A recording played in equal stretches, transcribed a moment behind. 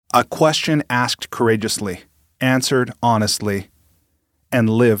A question asked courageously, answered honestly, and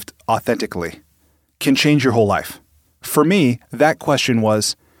lived authentically can change your whole life. For me, that question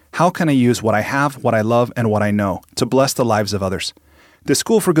was, how can I use what I have, what I love, and what I know to bless the lives of others? The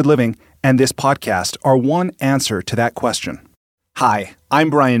School for Good Living and this podcast are one answer to that question. Hi, I'm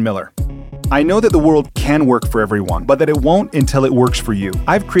Brian Miller. I know that the world can work for everyone, but that it won't until it works for you.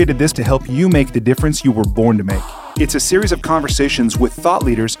 I've created this to help you make the difference you were born to make. It's a series of conversations with thought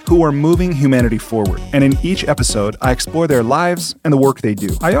leaders who are moving humanity forward. And in each episode, I explore their lives and the work they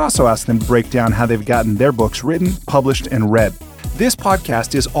do. I also ask them to break down how they've gotten their books written, published, and read. This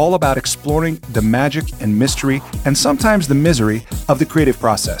podcast is all about exploring the magic and mystery, and sometimes the misery, of the creative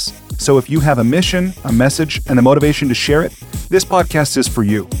process. So if you have a mission, a message, and the motivation to share it, this podcast is for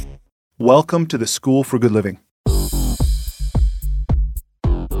you. Welcome to the School for Good Living.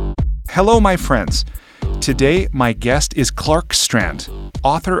 Hello, my friends. Today, my guest is Clark Strand,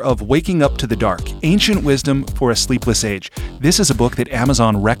 author of Waking Up to the Dark, Ancient Wisdom for a Sleepless Age. This is a book that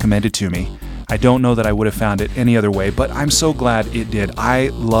Amazon recommended to me. I don't know that I would have found it any other way, but I'm so glad it did. I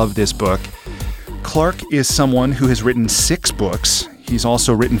love this book. Clark is someone who has written 6 books. He's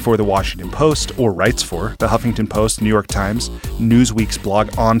also written for The Washington Post, or writes for The Huffington Post, New York Times, Newsweek's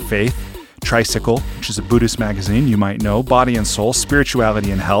blog On Faith, Tricycle, which is a Buddhist magazine you might know, Body and Soul,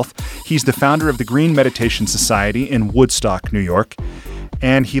 Spirituality and Health. He's the founder of the Green Meditation Society in Woodstock, New York,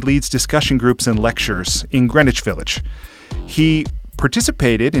 and he leads discussion groups and lectures in Greenwich Village. He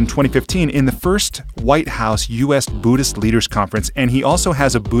participated in 2015 in the first White House U.S. Buddhist Leaders Conference, and he also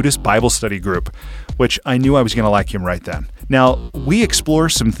has a Buddhist Bible study group, which I knew I was going to like him right then. Now, we explore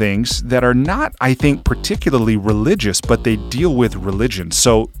some things that are not, I think, particularly religious, but they deal with religion.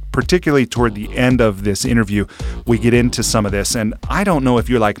 So particularly toward the end of this interview, we get into some of this. And I don't know if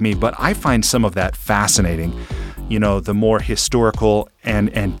you're like me, but I find some of that fascinating. You know, the more historical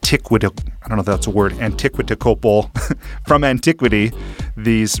and antiquitical, I don't know if that's a word, antiquitical from antiquity,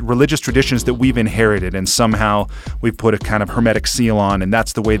 these religious traditions that we've inherited, and somehow we've put a kind of hermetic seal on, and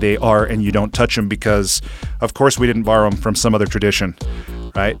that's the way they are, and you don't touch them because, of course, we didn't borrow them from some other tradition,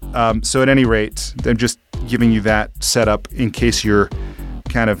 right? So at any rate, I'm just giving you that setup in case you're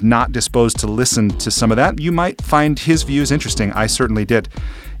kind of not disposed to listen to some of that. You might find his views interesting. I certainly did.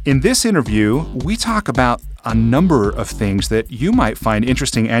 In this interview, we talk about a number of things that you might find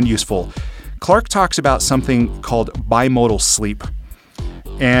interesting and useful. Clark talks about something called bimodal sleep,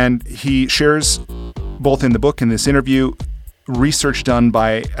 and he shares, both in the book and this interview, research done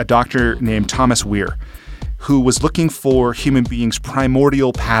by a doctor named Thomas Weir, who was looking for human beings'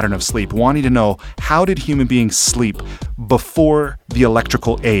 primordial pattern of sleep, wanting to know, how did human beings sleep before the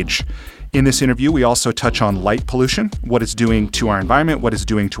electrical age? In this interview, we also touch on light pollution, what it's doing to our environment, what it's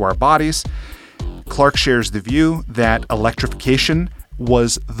doing to our bodies. Clark shares the view that electrification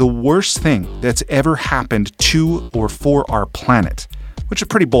was the worst thing that's ever happened to or for our planet, which is a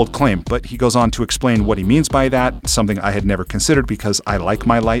pretty bold claim, but he goes on to explain what he means by that, something I had never considered because I like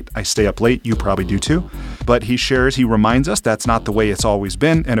my light. I stay up late. You probably do too. But he reminds us that's not the way it's always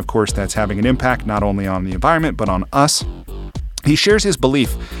been. And of course, that's having an impact not only on the environment, but on us. He shares his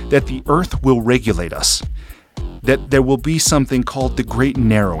belief that the earth will regulate us, that there will be something called the Great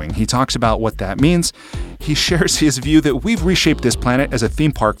Narrowing. He talks about what that means. He shares his view that we've reshaped this planet as a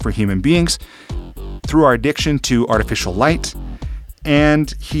theme park for human beings through our addiction to artificial light.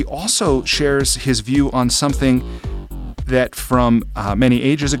 And he also shares his view on something that from many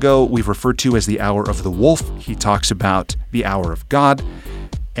ages ago we've referred to as the hour of the wolf. He talks about the hour of God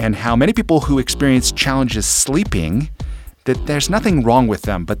and how many people who experience challenges sleeping, that there's nothing wrong with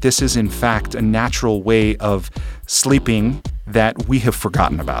them, but this is in fact a natural way of sleeping that we have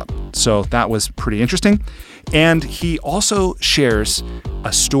forgotten about. So that was pretty interesting. And he also shares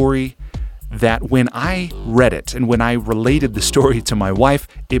a story that when I read it and when I related the story to my wife,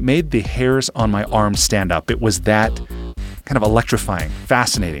 it made the hairs on my arms stand up. It was that kind of electrifying,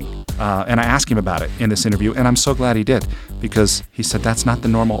 fascinating. And I asked him about it in this interview, and I'm so glad he did, because he said that's not the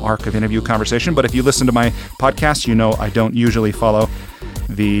normal arc of interview conversation. But if you listen to my podcast, you know I don't usually follow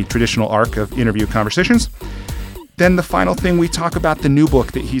the traditional arc of interview conversations. Then the final thing, we talk about the new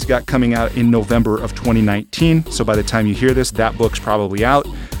book that he's got coming out in November of 2019. So by the time you hear this, that book's probably out.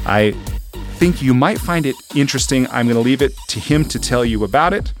 I think you might find it interesting. I'm going to leave it to him to tell you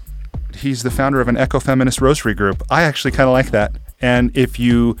about it. He's the founder of an ecofeminist rosary group. I actually kind of like that. And if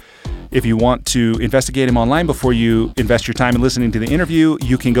you want to investigate him online before you invest your time in listening to the interview,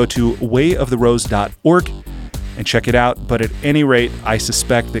 you can go to wayoftherose.org and check it out. But at any rate, I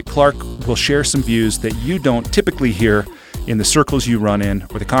suspect that Clark will share some views that you don't typically hear in the circles you run in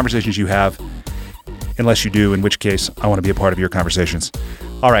or the conversations you have. Unless you do, in which case I want to be a part of your conversations.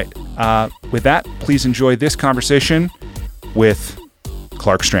 All right. With that, please enjoy this conversation with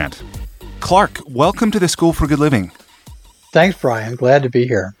Clark Strand. Clark, welcome to the School for Good Living. Thanks, Brian. Glad to be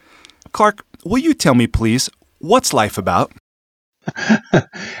here. Clark, will you tell me, please, what's life about?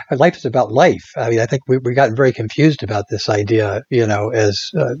 Life is about life. I mean, I think we got very confused about this idea,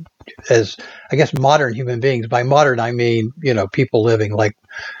 as I guess modern human beings. By modern, I mean, people living like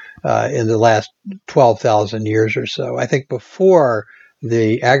in the last 12,000 years or so. I think before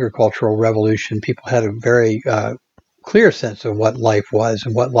the agricultural revolution, people had a very clear sense of what life was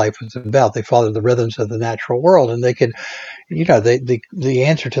and what life was about. They followed the rhythms of the natural world, and they could, the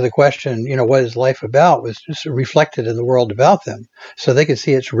answer to the question, what is life about, was just reflected in the world about them. So they could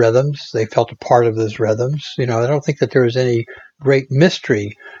see its rhythms. They felt a part of those rhythms. I don't think that there was any great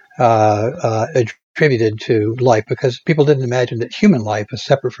mystery attributed to life, because people didn't imagine that human life was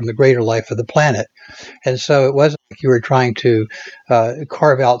separate from the greater life of the planet. And so it wasn't like you were trying to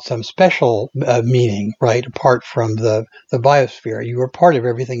carve out some special meaning, right, apart from the biosphere. You were part of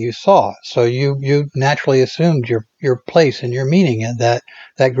everything you saw. So you naturally assumed your place and your meaning in that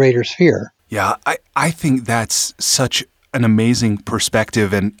greater sphere. Yeah, I think that's such an amazing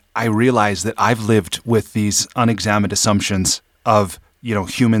perspective. And I realize that I've lived with these unexamined assumptions of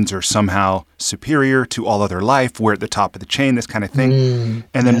humans are somehow superior to all other life. We're at the top of the chain, this kind of thing.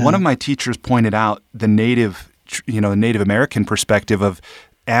 And then one of my teachers pointed out the Native American perspective of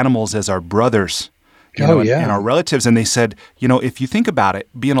animals as our brothers, and our relatives. And they said, if you think about it,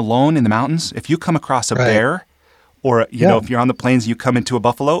 being alone in the mountains, if you come across a bear, or, if you're on the plains and you come into a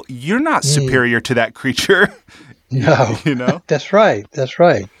buffalo, you're not superior to that creature. No. That's right.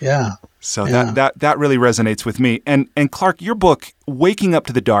 Yeah. So that really resonates with me. And Clark, your book, Waking Up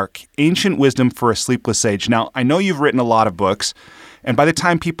to the Dark, Ancient Wisdom for a Sleepless Age. Now, I know you've written a lot of books, and by the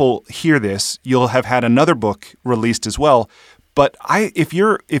time people hear this, you'll have had another book released as well. But if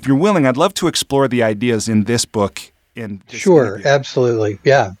you're willing, I'd love to explore the ideas in this book. Sure, absolutely.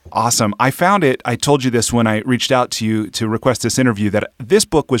 Yeah. Awesome. I found it. I told you this when I reached out to you to request this interview, that this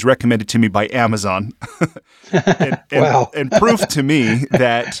book was recommended to me by Amazon. Wow. And proof to me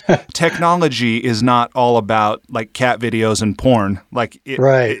that technology is not all about like cat videos and porn. Like it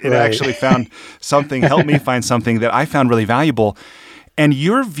actually found something, helped me find something that I found really valuable. And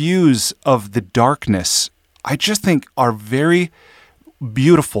your views of the darkness, I just think, are very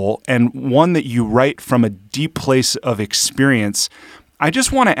beautiful, and one that you write from a deep place of experience. I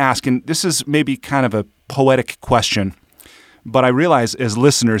just want to ask, and this is maybe kind of a poetic question, but I realize as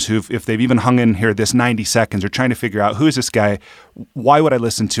listeners if they've even hung in here this 90 seconds, are trying to figure out, who is this guy? Why would I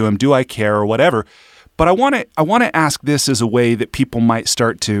listen to him? Do I care, or whatever? But I want to ask this as a way that people might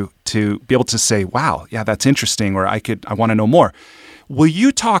start to be able to say, wow, yeah, that's interesting, or I want to know more. Will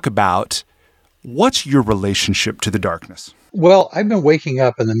you talk about what's your relationship to the darkness? Well, I've been waking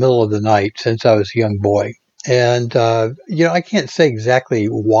up in the middle of the night since I was a young boy. And, I can't say exactly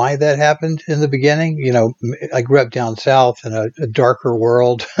why that happened in the beginning. I grew up down south in a darker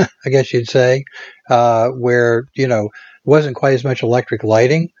world, I guess you'd say, where, wasn't quite as much electric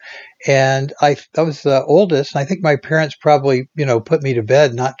lighting. And I was the oldest, and I think my parents probably, put me to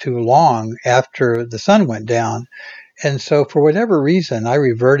bed not too long after the sun went down. And so for whatever reason, I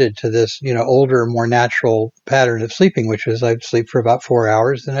reverted to this, older, more natural pattern of sleeping, which was I'd sleep for about 4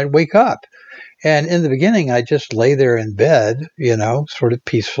 hours, then I'd wake up. And in the beginning, I just lay there in bed, sort of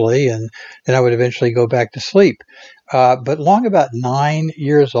peacefully, and then I would eventually go back to sleep. But long about 9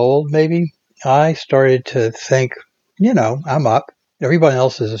 years old, maybe, I started to think, I'm up. Everyone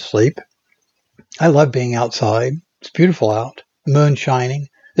else is asleep. I love being outside. It's beautiful out. Moon shining.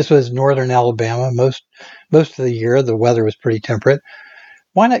 This was northern Alabama. Most of the year, the weather was pretty temperate.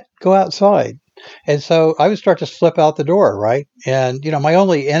 Why not go outside? And so I would start to slip out the door, right? And, my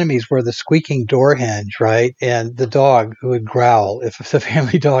only enemies were the squeaking door hinge, right? And the dog who would growl, if it's a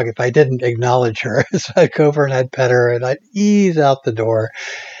family dog, if I didn't acknowledge her. So I'd go over and I'd pet her and I'd ease out the door.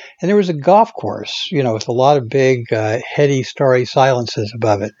 And there was a golf course, with a lot of big, heady, starry silences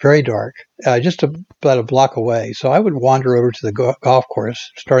above it, very dark, just about a block away. So I would wander over to the golf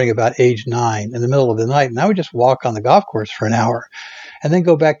course, starting about age 9 in the middle of the night, and I would just walk on the golf course for an hour and then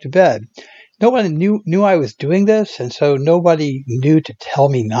go back to bed. No one knew I was doing this, and so nobody knew to tell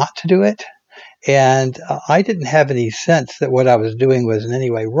me not to do it. And I didn't have any sense that what I was doing was in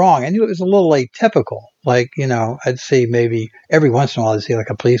any way wrong. I knew it was a little atypical. Like, I'd see maybe every once in a while, I'd see like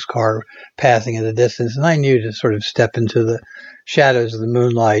a police car passing in the distance. And I knew to sort of step into the shadows of the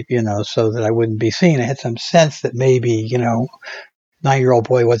moonlight, so that I wouldn't be seen. I had some sense that maybe, 9-year-old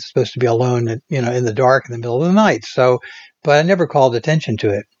boy wasn't supposed to be alone, in the dark in the middle of the night. So, but I never called attention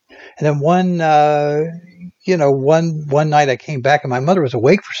to it. And then one night I came back and my mother was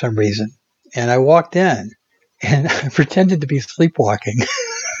awake for some reason. And I walked in and I pretended to be sleepwalking.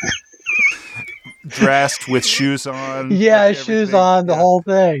 Dressed with shoes on, Yeah, shoes everything. on, the Yeah. whole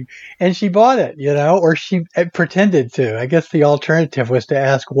thing. And she bought it, or she pretended to. I guess the alternative was to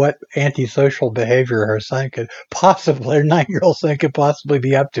ask what antisocial behavior her 9-year-old son could possibly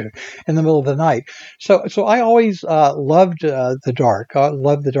be up to in the middle of the night. So I always loved the dark. I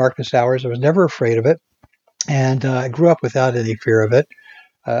loved the darkness hours. I was never afraid of it. And I grew up without any fear of it.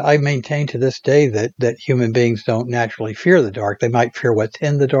 I maintain to this day that human beings don't naturally fear the dark. They might fear what's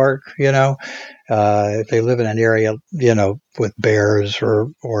in the dark, if they live in an area, with bears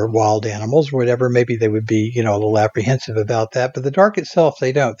or wild animals or whatever, maybe they would be, a little apprehensive about that. But the dark itself,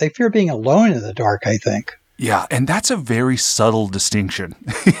 they don't. They fear being alone in the dark, I think. Yeah, and that's a very subtle distinction,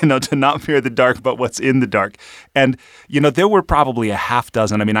 to not fear the dark, but what's in the dark. And, there were probably a half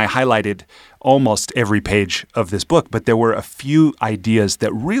dozen. I mean, I highlighted almost every page of this book, but there were a few ideas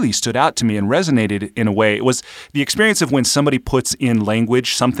that really stood out to me and resonated in a way. It was the experience of when somebody puts in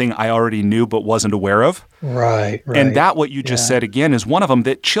language something I already knew but wasn't aware of. Right. And that, what you just said again, is one of them,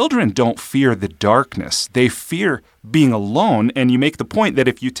 that children don't fear the darkness. They fear being alone. And you make the point that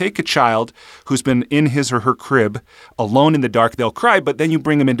if you take a child who's been in his or her crib alone in the dark, they'll cry, but then you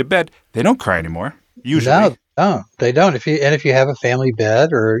bring them into bed, they don't cry anymore, usually. No, they don't. If you have a family bed,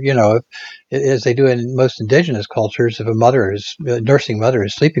 or as they do in most indigenous cultures, if a nursing mother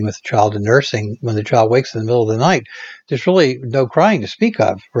is sleeping with the child and nursing when the child wakes in the middle of the night, there's really no crying to speak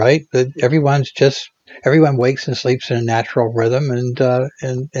of, right? Everyone wakes and sleeps in a natural rhythm,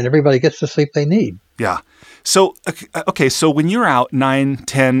 and everybody gets the sleep they need. Yeah. So, okay, so when you're out 9,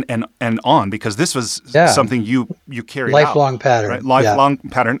 10, and on, because this was something you carried lifelong out. pattern. Right? Lifelong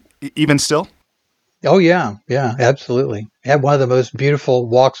pattern, even still? Oh, yeah, absolutely. I had one of the most beautiful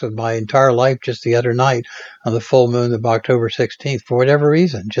walks of my entire life just the other night on the full moon of October 16th, for whatever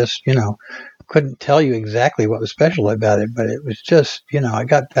reason. Just, couldn't tell you exactly what was special about it, but it was just, I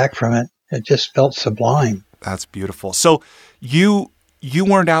got back from it. It just felt sublime. That's beautiful. So you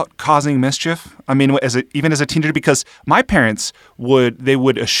weren't out causing mischief? I mean, even as a teenager, because my parents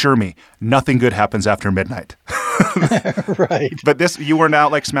would assure me nothing good happens after midnight. Right. But you weren't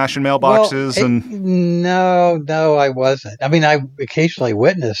out like smashing mailboxes No, I wasn't. I mean, I occasionally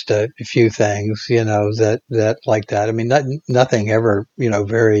witnessed a few things, that like that. I mean, nothing ever,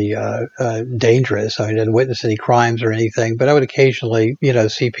 very dangerous. I didn't witness any crimes or anything, but I would occasionally,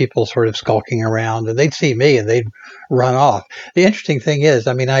 see people sort of skulking around, and they'd see me and they'd run off. The interesting thing is,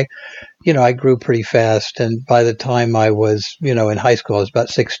 I mean, I grew pretty fast, and by the time I was, in high school, I was about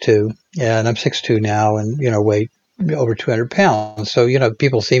 6'2", and I'm 6'2" now, and weigh over 200 pounds. So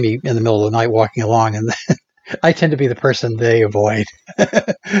people see me in the middle of the night walking along, and I tend to be the person they avoid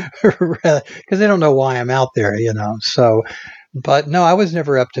because they don't know why I'm out there, So, but no, I was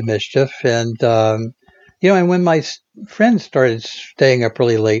never up to mischief, and and when my friends started staying up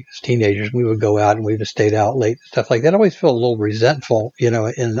really late as teenagers, we would go out and we would have stayed out late, stuff like that. I always felt a little resentful, in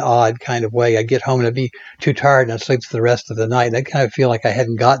an odd kind of way. I'd get home and I'd be too tired and I'd sleep for the rest of the night. And I'd kind of feel like I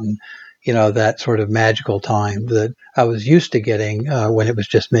hadn't gotten, that sort of magical time that I was used to getting when it was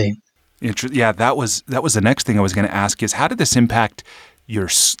just me. Yeah, that was the next thing I was going to ask is, how did this impact your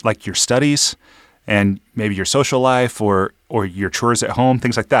studies and maybe your social life or your chores at home,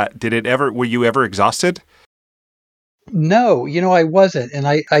 things like that? Were you ever exhausted? No, I wasn't. And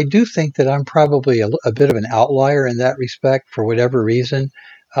I do think that I'm probably a bit of an outlier in that respect for whatever reason.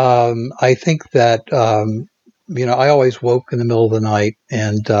 I think that, I always woke in the middle of the night,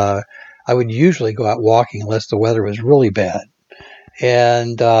 and I would usually go out walking unless the weather was really bad.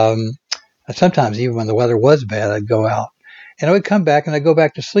 And sometimes even when the weather was bad, I'd go out. And I would come back and I'd go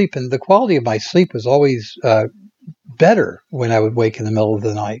back to sleep. And the quality of my sleep was always better when I would wake in the middle of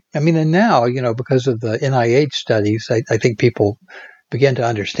the night. I mean, and now, because of the NIH studies, I think people begin to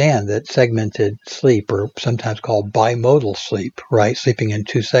understand that segmented sleep, or sometimes called bimodal sleep, right, sleeping in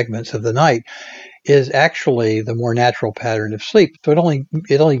two segments of the night, is actually the more natural pattern of sleep. So it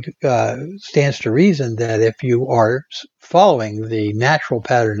only stands to reason that if you are following the natural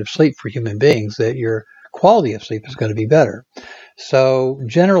pattern of sleep for human beings, that your quality of sleep is going to be better. So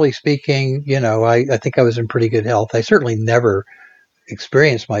generally speaking, I think I was in pretty good health. I certainly never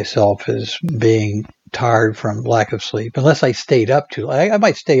experienced myself as being tired from lack of sleep, unless I stayed up too late. I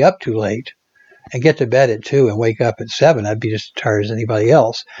might stay up too late and get to bed at 2 and wake up at 7. I'd be just as tired as anybody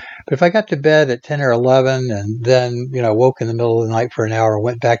else. But if I got to bed at 10 or 11 and then, woke in the middle of the night for an hour and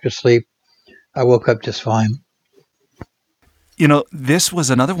went back to sleep, I woke up just fine. This was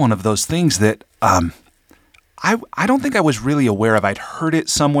another one of those things that I don't think I was really aware of. I'd heard it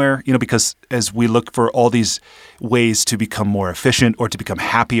somewhere, because as we look for all these ways to become more efficient or to become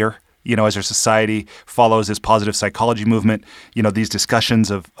happier, as our society follows this positive psychology movement, these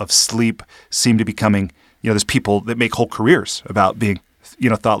discussions of sleep seem to be becoming, there's people that make whole careers about being,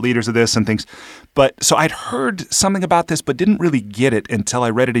 thought leaders of this and things. But so I'd heard something about this, but didn't really get it until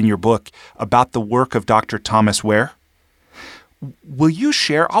I read it in your book about the work of Dr. Thomas Ware. Will you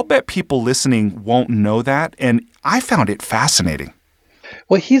share? I'll bet people listening won't know that, and I found it fascinating.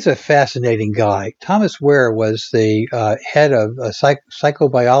 Well, he's a fascinating guy. Thomas Ware was the head of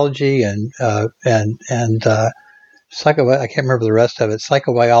psychobiology and I can't remember the rest of it.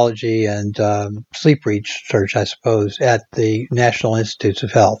 Psychobiology and sleep research, I suppose, at the National Institutes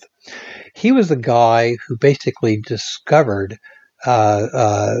of Health. He was the guy who basically discovered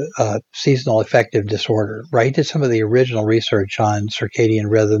seasonal affective disorder, right? He did some of the original research on circadian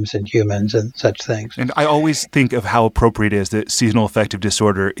rhythms in humans and such things. And I always think of how appropriate it is that seasonal affective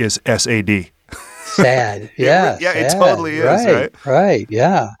disorder is SAD. Sad. Yeah. Yeah, sad. It totally is, right? Right,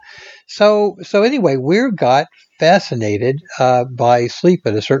 yeah. So anyway, Weir got fascinated by sleep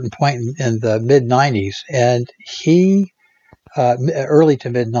at a certain point in the mid-90s, and he, early to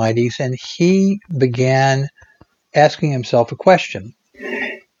mid-90s, and he began asking himself a question.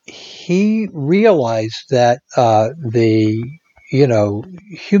 He realized that the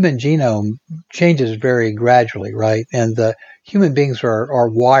human genome changes very gradually, right? And the human beings are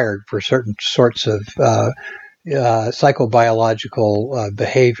wired for certain sorts of psychobiological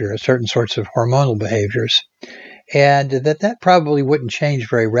behavior, certain sorts of hormonal behaviors, and that probably wouldn't change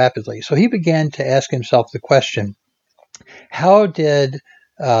very rapidly. So he began to ask himself the question: how did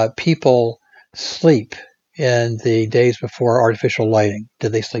people sleep in the days before artificial lighting?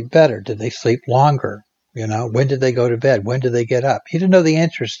 Did they sleep better? Did they sleep longer? When did they go to bed? When did they get up? He didn't know the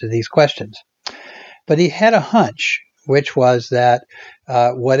answers to these questions, but he had a hunch, which was that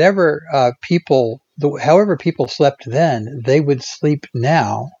however people slept then, they would sleep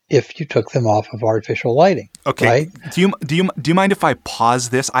now if you took them off of artificial lighting. Okay. Right? Do you mind if I pause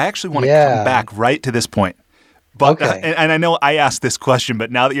this? I actually want to come back right to this point. But, okay. And I know I asked this question,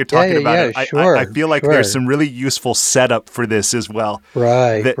 but now that you're talking about it, sure, I feel like there's some really useful setup for this as well.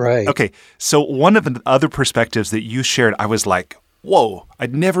 Right, right. Okay, so one of the other perspectives that you shared, I was like, whoa,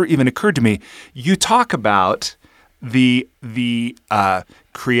 it never even occurred to me. You talk about the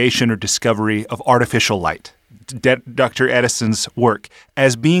creation or discovery of artificial light, Dr. Edison's work,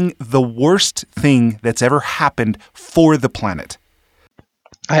 as being the worst thing that's ever happened for the planet.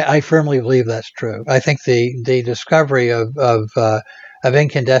 I firmly believe that's true. I think the discovery of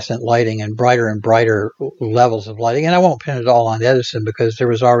incandescent lighting and brighter levels of lighting, and I won't pin it all on Edison because there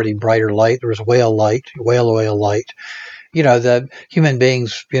was already brighter light. There was whale oil light. The human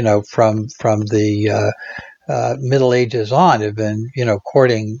beings, from the Middle Ages on have been,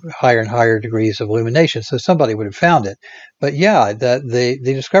 courting higher and higher degrees of illumination. So somebody would have found it. But yeah, the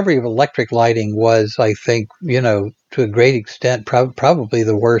discovery of electric lighting was, I think, to a great extent, probably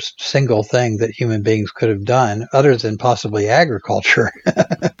the worst single thing that human beings could have done, other than possibly agriculture.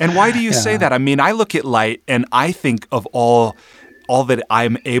 And why do you say that? I mean, I look at light and I think of all that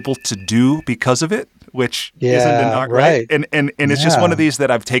I'm able to do because of it, which isn't an art, right? And it's just one of these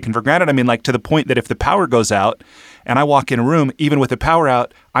that I've taken for granted. I mean, like, to the point that if the power goes out and I walk in a room, even with the power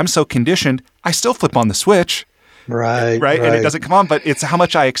out, I'm so conditioned, I still flip on the switch. Right. And it doesn't come on, but it's how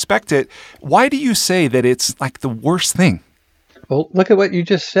much I expect it. Why do you say that it's like the worst thing? Well, look at what you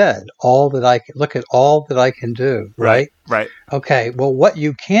just said. Look at all that I can do, right? Right. Okay. Well, what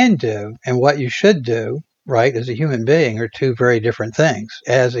you can do and what you should do, right, as a human being are two very different things.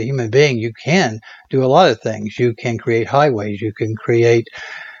 As a human being, you can do a lot of things. You can create highways. You can create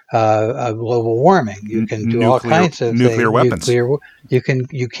global warming. You can do all kinds of nuclear things. Weapons. You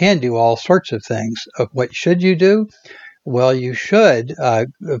can do all sorts of things. What should you do? Well, you should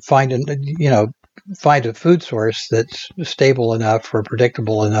find a food source that's stable enough or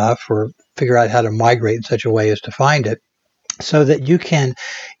predictable enough, or figure out how to migrate in such a way as to find it, so that you can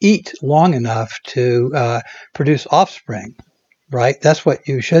eat long enough to produce offspring. Right? That's what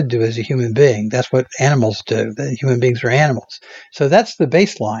you should do as a human being. That's what animals do. Human beings are animals. So that's the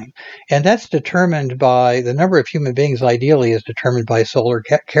baseline. And that's determined by the number of human beings, ideally, is determined by solar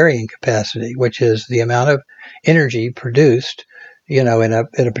carrying capacity, which is the amount of energy produced, in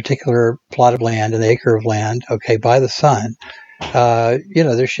a particular plot of land, an acre of land, by the sun.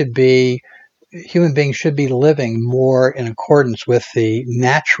 Human beings should be living more in accordance with the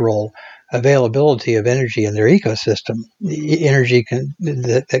natural availability of energy in their ecosystem, energy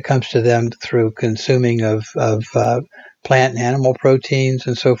that comes to them through consuming of plant and animal proteins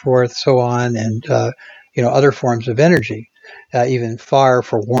and so forth, so on, and other forms of energy, even fire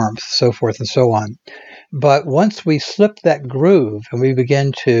for warmth, so forth and so on. But once we slip that groove and we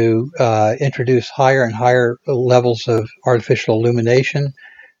begin to introduce higher and higher levels of artificial illumination,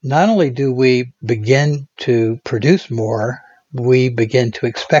 not only do we begin to produce more, we begin to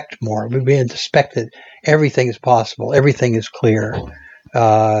expect more. We begin to expect that everything is possible, everything is clear.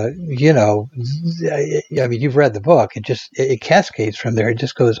 I mean, you've read the book. It cascades from there. It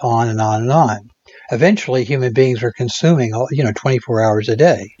just goes on and on and on. Eventually, human beings are consuming 24 hours a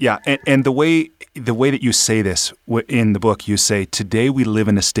day. Yeah, and the way that you say this in the book, you say, today we live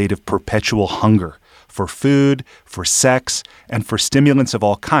in a state of perpetual hunger for food, for sex, and for stimulants of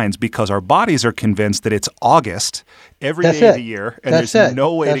all kinds, because our bodies are convinced that it's August every day of the year, and there's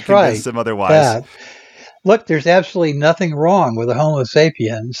no way to convince them otherwise. Yeah. Look, there's absolutely nothing wrong with a Homo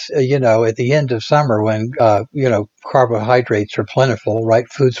sapiens, at the end of summer when, carbohydrates are plentiful, right?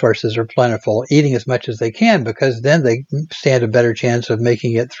 Food sources are plentiful, eating as much as they can, because then they stand a better chance of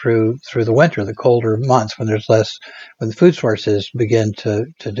making it through the winter, the colder months when when the food sources begin to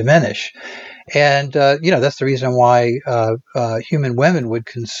diminish. And, that's the reason why human women would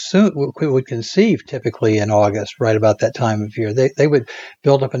conceive typically in August, right about that time of year. They would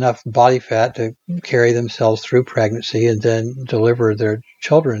build up enough body fat to carry themselves through pregnancy and then deliver their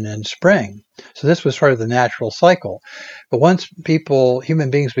children in spring. So this was sort of the natural cycle. But once human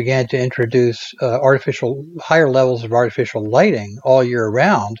beings began to introduce higher levels of artificial lighting all year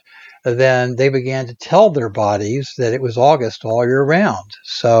round, then they began to tell their bodies that it was August all year round.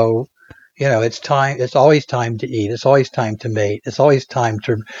 So, it's time. It's always time to eat. It's always time to mate. It's always time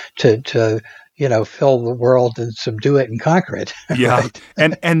to fill the world and subdue it and conquer it. Yeah, Right?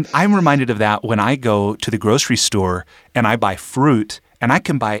 and I'm reminded of that when I go to the grocery store and I buy fruit, and I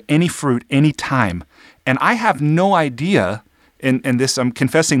can buy any fruit anytime, and I have no idea. And this, I'm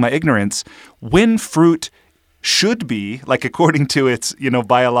confessing my ignorance, when fruit should be, like according to its,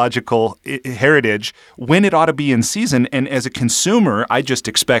 biological heritage, when it ought to be in season. And as a consumer, I just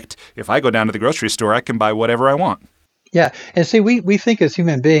expect if I go down to the grocery store, I can buy whatever I want. Yeah, and see, we think as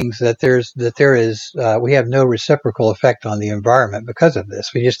human beings that we have no reciprocal effect on the environment because of this.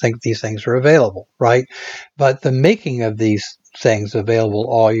 We just think these things are available, right? But the making of these things available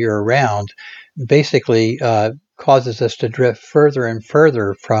all year round basically causes us to drift further and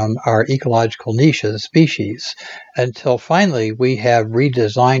further from our ecological niche as a species until finally we have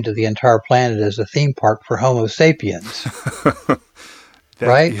redesigned the entire planet as a theme park for Homo sapiens.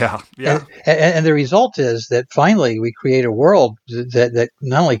 Right? Yeah. And the result is that finally we create a world that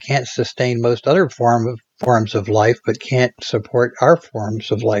not only can't sustain most other forms of life, but can't support our form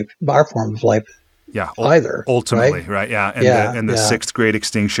of life either. Ultimately, right? Yeah. And the sixth grade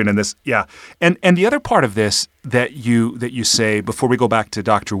extinction and this, yeah. And the other part of this that you say before we go back to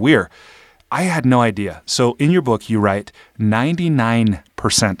Dr. Weir, I had no idea. So in your book, you write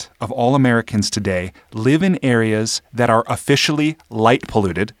 99% of all Americans today live in areas that are officially light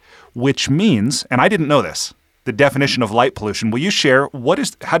polluted, which means, and I didn't know this, the definition of light pollution. Will you share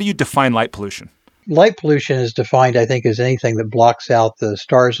how do you define light pollution? Light pollution is defined, I think, as anything that blocks out the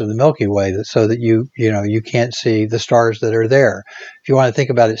stars of the Milky Way so that you can't see the stars that are there. If you want to think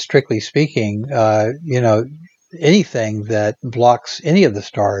about it strictly speaking, anything that blocks any of the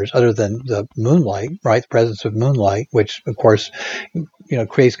stars other than the moonlight, right? The presence of moonlight, which of course,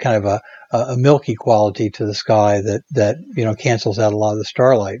 creates kind of a milky quality to the sky that cancels out a lot of the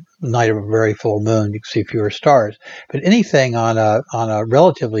starlight. The night of a very full moon, you can see fewer stars. But anything on a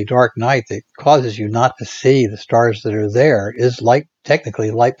relatively dark night that causes you not to see the stars that are there is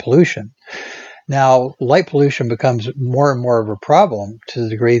technically light pollution. Now, light pollution becomes more and more of a problem to the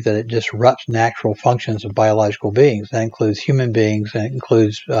degree that it disrupts natural functions of biological beings. That includes human beings and it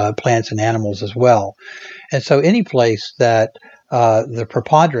includes plants and animals as well. And so any place that the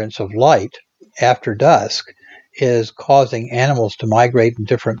preponderance of light after dusk is causing animals to migrate in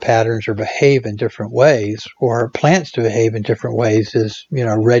different patterns or behave in different ways, or plants to behave in different ways is,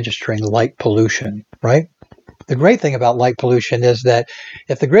 registering light pollution, right? The great thing about light pollution is that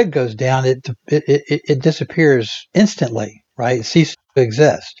if the grid goes down, it disappears instantly, right? It ceases to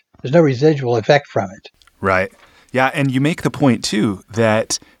exist. There's no residual effect from it. Right. Yeah, and you make the point, too,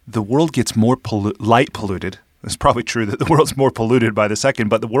 that the world gets more light polluted. It's probably true that the world's more polluted by the second,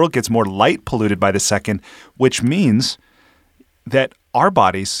 but the world gets more light polluted by the second, which means that our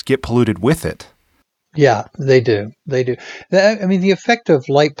bodies get polluted with it. Yeah, they do. They do. The effect of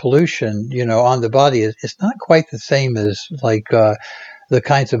light pollution, on the body is not quite the same as like the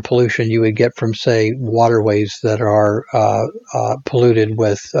kinds of pollution you would get from, say, waterways that are polluted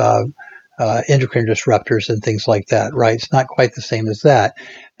with endocrine disruptors and things like that, right? It's not quite the same as that.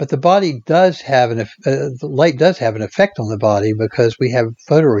 But the body does have the light does have an effect on the body because we have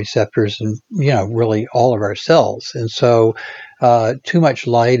photoreceptors in, really all of our cells. And so too much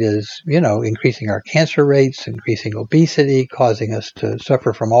light is, increasing our cancer rates, increasing obesity, causing us to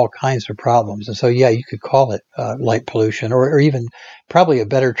suffer from all kinds of problems. And so, yeah, you could call it light pollution, or even probably a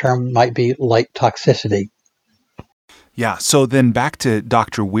better term might be light toxicity. Yeah, so then back to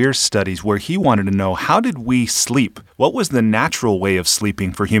Dr. Weir's studies where he wanted to know, how did we sleep? What was the natural way of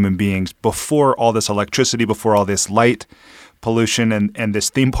sleeping for human beings before all this electricity, before all this light pollution and this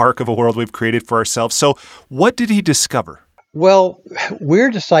theme park of a world we've created for ourselves? So what did he discover? Well, Weir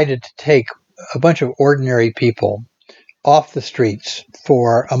decided to take a bunch of ordinary people off the streets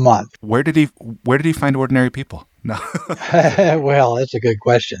for a month. Where did he find ordinary people? No. Well, that's a good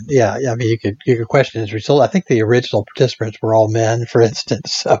question. Yeah, I mean, you could question his result. I think the original participants were all men, for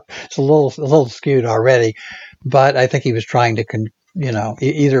instance, so it's a little skewed already. But I think he was trying to,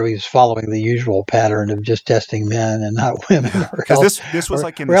 either he was following the usual pattern of just testing men and not women, because this was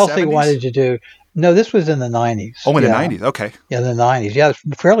like in the 70s? Or else he wanted to do. No, this was in the 90s. Oh, in the 90s. Okay. Yeah, in the 90s. Yeah, it's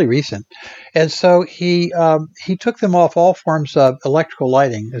fairly recent. And so he took them off all forms of electrical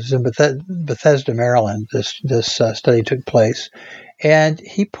lighting. This is in Bethesda, Maryland. This study took place. And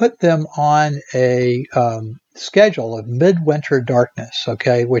he put them on a schedule of midwinter darkness,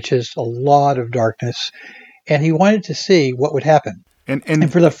 okay, which is a lot of darkness. And he wanted to see what would happen. And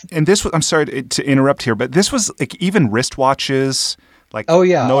this was, I'm sorry to interrupt here, but this was like even wristwatches. Like, oh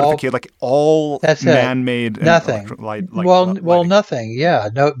yeah, notification, like all that's man-made nothing. Lighting. Nothing. Yeah,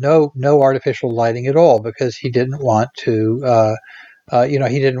 no artificial lighting at all, because he didn't want to. He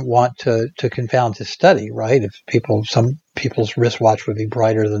didn't want to confound his study, right? If some people's wristwatch would be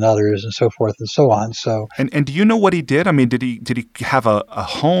brighter than others, and so forth and so on. So, and do you know what he did? I mean, did he have a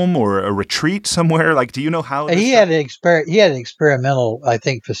home or a retreat somewhere? Like, do you know how he had an experimental, I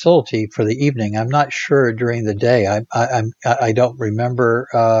think, facility for the evening. I'm not sure during the day. I don't remember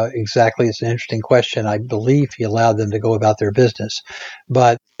exactly. It's an interesting question. I believe he allowed them to go about their business,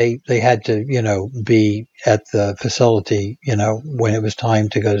 but they had to, be at the facility, when it was time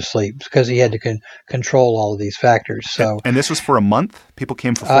to go to sleep, because he had to control all of these factors. So, and this was for a month? People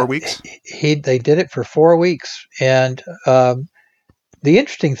came for 4 weeks? They did it for 4 weeks. And the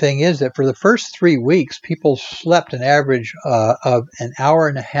interesting thing is that for the first 3 weeks, people slept an average of an hour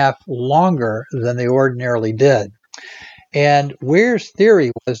and a half longer than they ordinarily did. And Weir's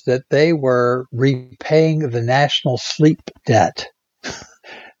theory was that they were repaying the national sleep debt.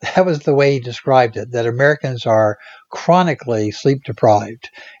 That was the way he described it, that Americans are chronically sleep deprived.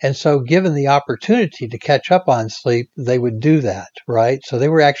 And so given the opportunity to catch up on sleep, they would do that, right? So they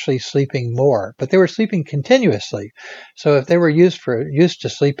were actually sleeping more, but they were sleeping continuously. So if they were used to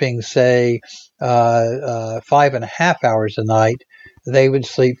sleeping, say, 5.5 hours a night, they would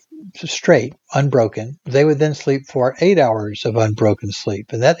sleep straight, unbroken. They would then sleep for 8 hours of unbroken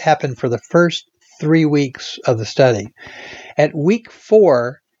sleep. And that happened for the first 3 weeks of the study. At week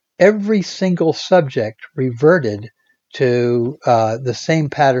 4, every single subject reverted to the same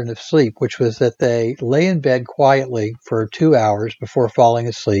pattern of sleep, which was that they lay in bed quietly for 2 hours before falling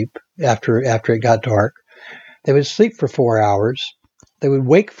asleep after it got dark. They would sleep for 4 hours. They would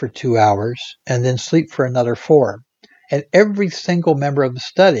wake for 2 hours and then sleep for another 4. And every single member of the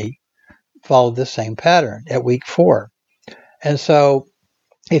study followed the same pattern at week 4. And so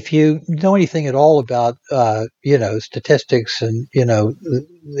if you know anything at all about, statistics and,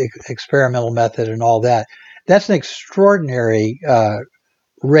 the experimental method and all that, that's an extraordinary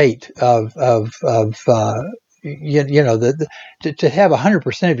rate of to have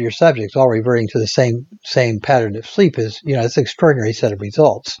 100% of your subjects all reverting to the same pattern of sleep is, it's an extraordinary set of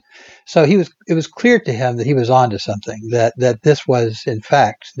results. So it was clear to him that he was onto something, that this was in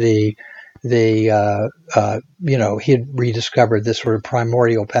fact he had rediscovered this sort of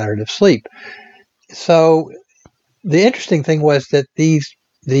primordial pattern of sleep. So the interesting thing was that these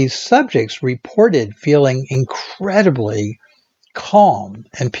subjects reported feeling incredibly calm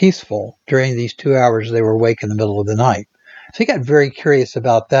and peaceful during these 2 hours they were awake in the middle of the night. So he got very curious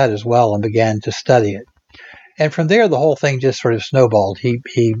about that as well and began to study it. And from there, the whole thing just sort of snowballed. He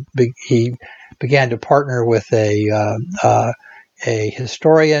began to partner with a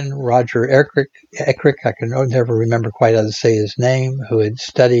historian, Roger Eckrick, I can never remember quite how to say his name, who had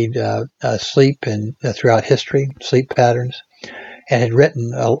studied sleep and throughout history, sleep patterns, and had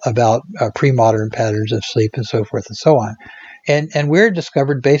written about pre-modern patterns of sleep and so forth and so on. And Weir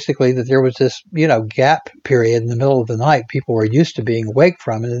discovered basically that there was this, gap period in the middle of the night people were used to being awake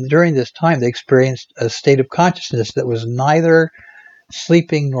from. And during this time, they experienced a state of consciousness that was neither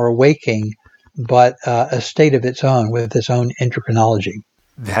sleeping nor waking, but a state of its own with its own endocrinology.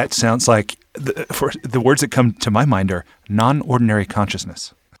 That sounds like, for the words that come to my mind are non-ordinary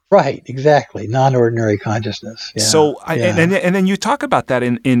consciousness. Right, exactly. Non-ordinary consciousness. Yeah. So, Yeah. and then you talk about that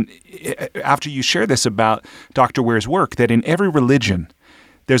in after you share this about Dr. Ware's work, that in every religion,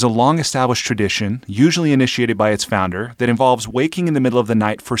 there's a long-established tradition, usually initiated by its founder, that involves waking in the middle of the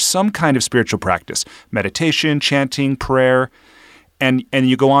night for some kind of spiritual practice, meditation, chanting, prayer, and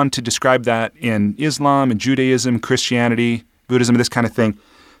you go on to describe that in Islam and Judaism, Christianity, Buddhism, this kind of thing.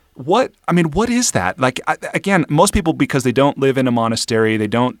 What is that? Like, again, most people, because they don't live in a monastery, they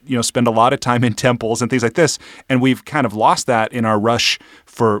don't, spend a lot of time in temples and things like this, and we've kind of lost that in our rush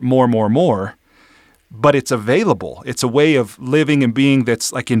for more. But it's available. It's a way of living and being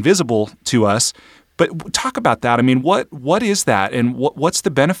that's like invisible to us. But talk about that. I mean, what is that, and what's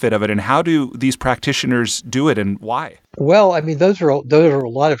the benefit of it, and how do these practitioners do it, and why? Well, I mean, those are a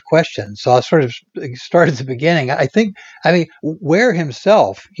lot of questions. So I'll sort of start at the beginning. Ware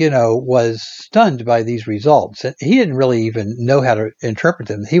himself, was stunned by these results, and he didn't really even know how to interpret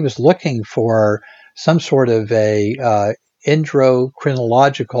them. He was looking for some sort of a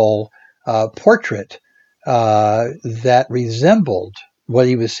endocrinological portrait that resembled what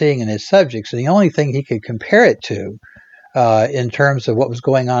he was seeing in his subjects, and the only thing he could compare it to in terms of what was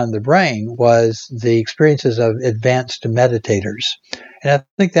going on in the brain was the experiences of advanced meditators. And I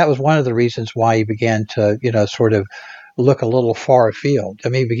think that was one of the reasons why he began to, sort of look a little far afield. I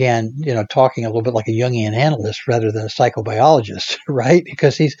mean, he began, talking a little bit like a Jungian analyst rather than a psychobiologist, right?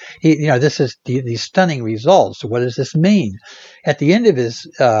 Because this is these stunning results. What does this mean? At the end of his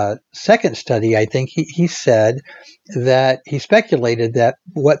second study, I think he said that he speculated that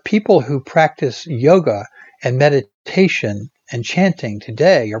what people who practice yoga and meditation and chanting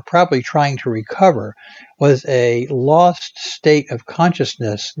today are probably trying to recover was a lost state of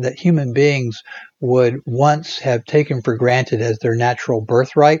consciousness that human beings would once have taken for granted as their natural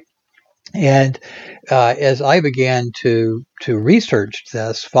birthright. And as I began to research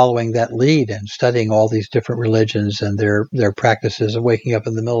this, following that lead and studying all these different religions and their practices of waking up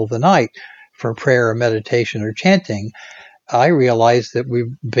in the middle of the night for prayer or meditation or chanting, I realized that we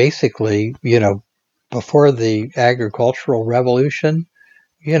basically, before the agricultural revolution,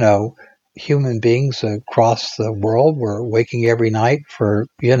 human beings across the world were waking every night for,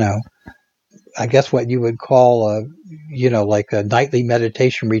 I guess what you would call like a nightly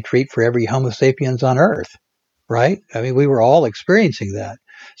meditation retreat for every Homo sapiens on Earth, right? I mean, we were all experiencing that.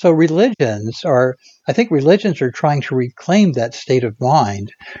 So I think religions are trying to reclaim that state of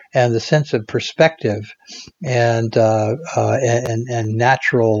mind and the sense of perspective and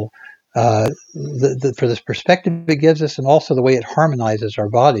natural. For this perspective it gives us, and also the way it harmonizes our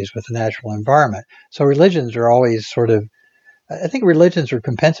bodies with the natural environment. So religions are always I think religions are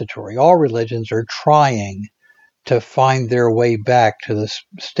compensatory. All religions are trying to find their way back to the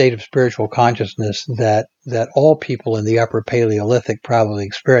state of spiritual consciousness that all people in the Upper Paleolithic probably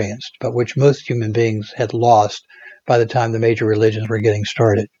experienced, but which most human beings had lost by the time the major religions were getting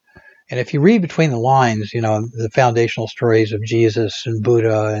started. And if you read between the lines, the foundational stories of Jesus and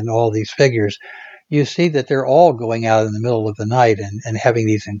Buddha and all these figures, you see that they're all going out in the middle of the night and having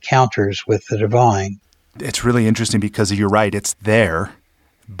these encounters with the divine. It's really interesting because you're right, it's there,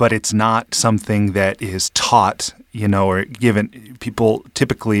 but it's not something that is taught, or given. People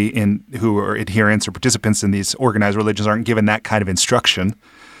typically who are adherents or participants in these organized religions aren't given that kind of instruction.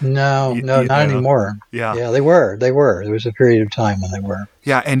 No, not anymore. Yeah, they were. There was a period of time when they were.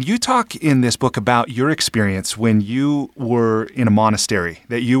 Yeah, and you talk in this book about your experience when you were in a monastery,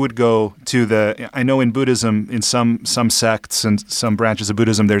 that you would go to I know in Buddhism, in some sects and some branches of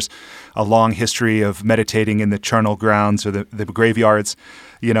Buddhism, there's a long history of meditating in the charnel grounds or the graveyards,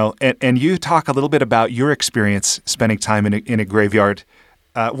 and you talk a little bit about your experience spending time in a graveyard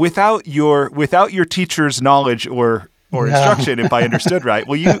without your teacher's knowledge or instruction, if I understood right.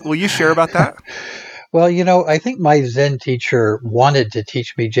 Will you share about that? Well, I think my Zen teacher wanted to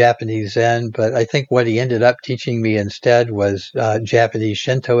teach me Japanese Zen, but I think what he ended up teaching me instead was Japanese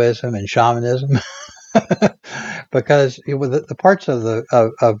Shintoism and shamanism, because the parts of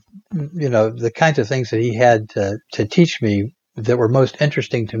the kinds of things that he had to teach me that were most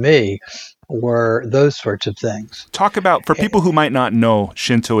interesting to me were those sorts of things. Talk about, for people who might not know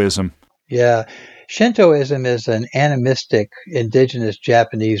Shintoism. Yeah. Shintoism is an animistic indigenous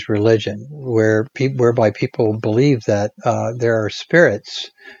Japanese religion whereby people believe that there are spirits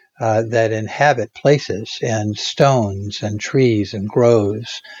that inhabit places and stones and trees and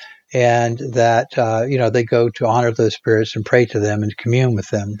groves, and that they go to honor those spirits and pray to them and commune with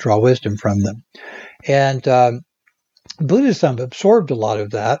them, draw wisdom from them. And Buddhism absorbed a lot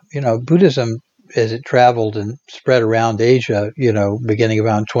of that. Buddhism, as it traveled and spread around Asia, beginning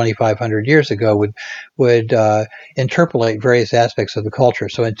around 2,500 years ago, would interpolate various aspects of the culture.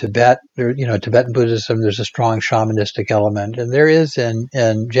 So in Tibet, Tibetan Buddhism, there's a strong shamanistic element, and there is in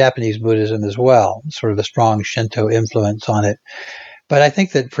Japanese Buddhism as well, sort of a strong Shinto influence on it. But I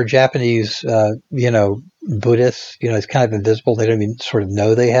think that for Japanese, Buddhists, it's kind of invisible. They don't even sort of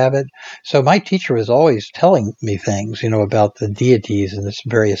know they have it. So my teacher was always telling me things, about the deities and the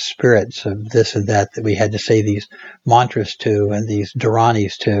various spirits of this and that we had to say these mantras to and these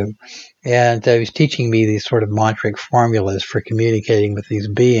dharanis to. And he was teaching me these sort of mantric formulas for communicating with these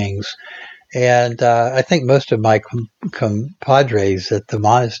beings. And I think most of my compadres at the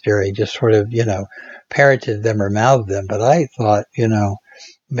monastery just sort of, parroted them or mouthed them. But I thought,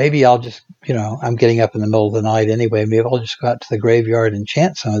 maybe I'll just, I'm getting up in the middle of the night anyway. Maybe I'll just go out to the graveyard and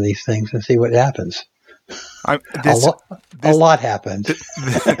chant some of these things and see what happens. A lot happened.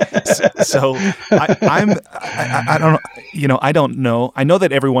 So I don't I don't know. I know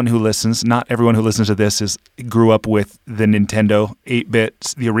that not everyone who listens to this grew up with the Nintendo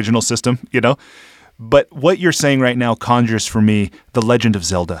 8-bit, the original system, But what you're saying right now conjures for me the Legend of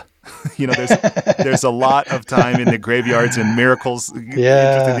Zelda. There's a lot of time in the graveyards and miracles.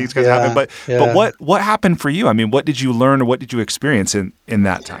 Interesting things can happen. But what happened for you? I mean, what did you learn or what did you experience in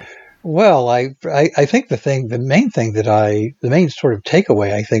that time? Well, I think the main sort of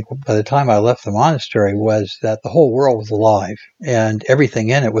takeaway, I think, by the time I left the monastery was that the whole world was alive and everything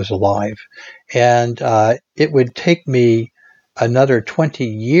in it was alive. And it would take me another 20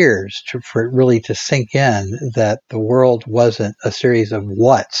 years for it really to sink in that the world wasn't a series of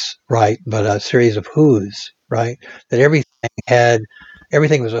whats, right, but a series of whos, right? That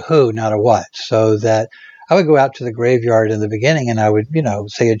everything was a who, not a what. So that I would go out to the graveyard in the beginning and I would,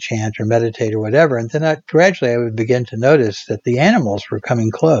 say a chant or meditate or whatever. And then gradually I would begin to notice that the animals were coming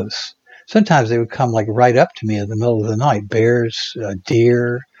close. Sometimes they would come like right up to me in the middle of the night, bears,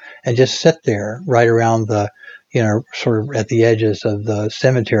 deer, and just sit there right around the, sort of at the edges of the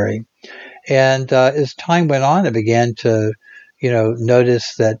cemetery. And as time went on, I began to,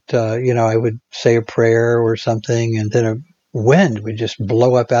 notice that, I would say a prayer or something, and then a wind would just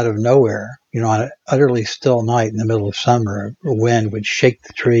blow up out of nowhere. On an utterly still night in the middle of summer, a wind would shake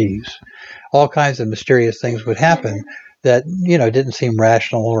the trees. All kinds of mysterious things would happen that, didn't seem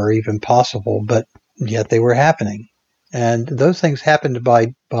rational or even possible, but yet they were happening. And those things happened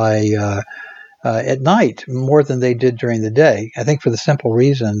by at night more than they did during the day. I think for the simple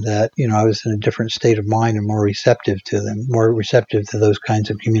reason that, I was in a different state of mind and more receptive to them, more receptive to those kinds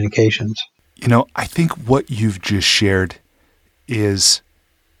of communications. I think what you've just shared is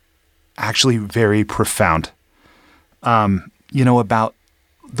actually very profound, about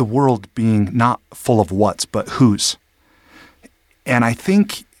the world being not full of whats, but whos. And I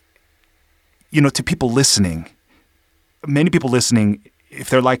think, to people listening, many people listening, if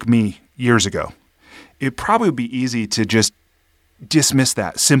they're like me years ago, it probably would be easy to just dismiss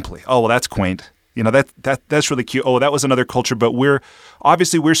that simply. Oh, well, that's quaint. That's really cute. Oh, that was another culture, but we're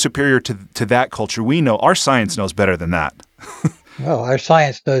superior to that culture. We know, our science knows better than that. Well, our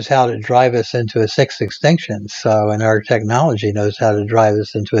science knows how to drive us into a sixth extinction. And our technology knows how to drive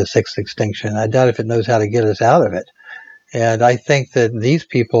us into a sixth extinction. I doubt if it knows how to get us out of it. And I think that these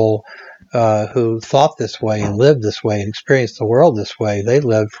people who thought this way and lived this way and experienced the world this way, they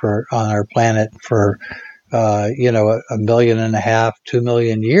lived on our planet for, 1.5 million, 2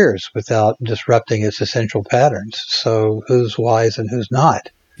 million years without disrupting its essential patterns. So who's wise and who's not?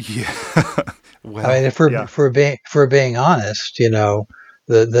 Yeah. Well, I mean, if we're being honest, the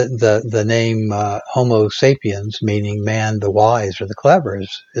name Homo sapiens, meaning man, the wise or the clever,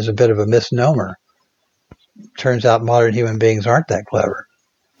 is a bit of a misnomer. Turns out modern human beings aren't that clever.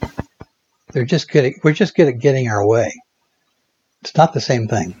 We're just good at getting our way. It's not the same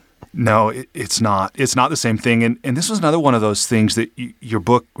thing. No, it's not. It's not the same thing. And this was another one of those things that your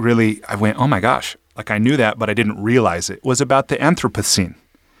book really, I went, oh my gosh, like I knew that, but I didn't realize it, was about the Anthropocene.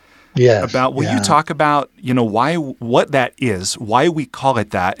 Yes. Will you talk about, what that is, why we call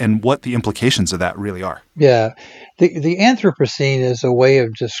it that, and what the implications of that really are? Yeah. The Anthropocene is a way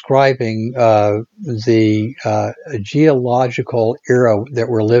of describing the geological era that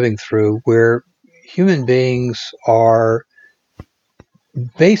we're living through, where human beings are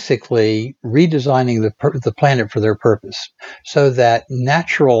basically redesigning the planet for their purpose so that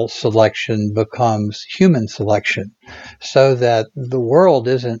natural selection becomes human selection, so that the world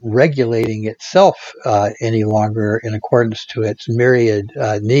isn't regulating itself any longer in accordance to its myriad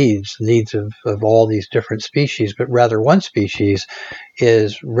needs of all these different species, but rather one species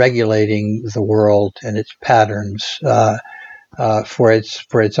is regulating the world and its patterns for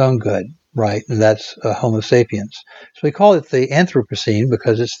its own good, right? And that's Homo sapiens. So we call it the Anthropocene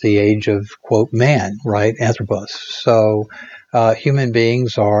because it's the age of quote man, right? Anthropos. So human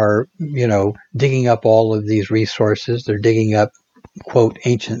beings are, digging up all of these resources. They're digging up quote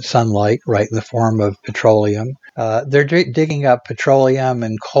ancient sunlight, right, in the form of petroleum. They're digging up petroleum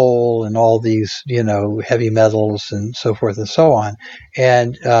and coal and all these, heavy metals and so forth and so on,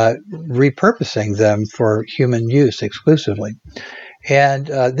 and repurposing them for human use exclusively. And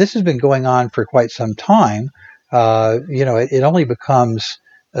this has been going on for quite some time. It only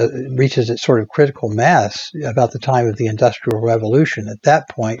reaches its sort of critical mass about the time of the Industrial Revolution. At that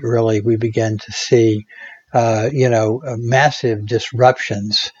point, really, we begin to see, massive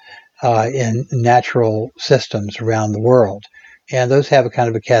disruptions in natural systems around the world. And those have a kind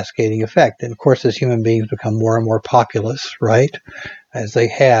of a cascading effect. And of course, as human beings become more and more populous, right, as they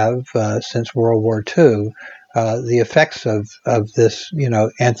have since World War II, the effects of this,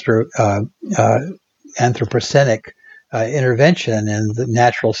 anthropocenic intervention in the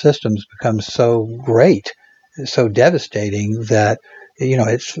natural systems becomes so great, so devastating that,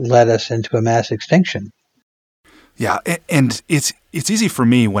 it's led us into a mass extinction. Yeah, and it's easy for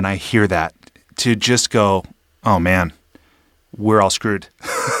me when I hear that to just go, oh man, we're all screwed.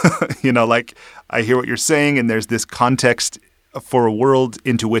 Like I hear what you're saying, and there's this context for a world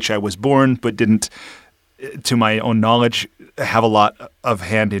into which I was born, but didn't, to my own knowledge, have a lot of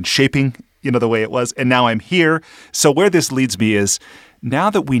hand in shaping, the way it was. And now I'm here. So where this leads me is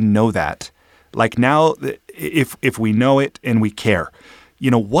now that we know that, like now, if we know it and we care,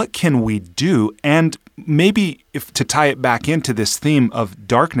 what can we do? And maybe if to tie it back into this theme of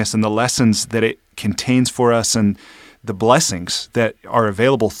darkness and the lessons that it contains for us and the blessings that are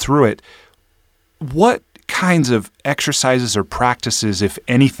available through it, what kinds of exercises or practices, if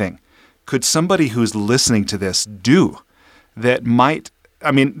anything, could somebody who's listening to this do that might,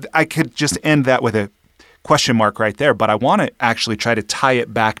 I could just end that with a question mark right there, but I want to actually try to tie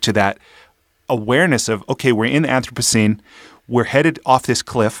it back to that awareness of, okay, we're in the Anthropocene, we're headed off this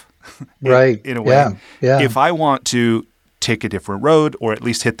cliff, right? In a way. Yeah. If I want to take a different road, or at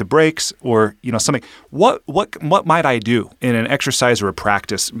least hit the brakes, or something, what might I do in an exercise or a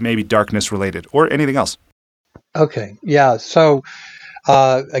practice, maybe darkness related, or anything else? Okay, yeah. So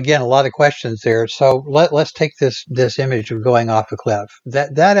again, a lot of questions there. So let's take this image of going off a cliff.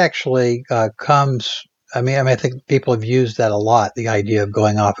 That actually comes. I think people have used that a lot. The idea of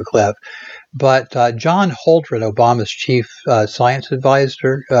going off a cliff. But John Holdren, Obama's chief science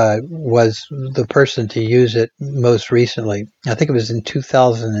advisor, was the person to use it most recently. I think it was in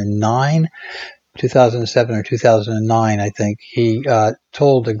 2009, 2007 or 2009, I think. He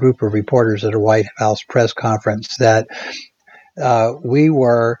told a group of reporters at a White House press conference that we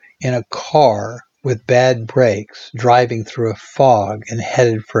were in a car with bad brakes driving through a fog and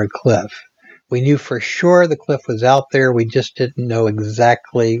headed for a cliff. We knew for sure the cliff was out there. We just didn't know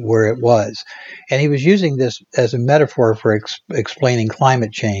exactly where it was. And he was using this as a metaphor for explaining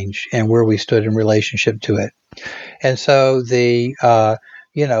climate change and where we stood in relationship to it. And so the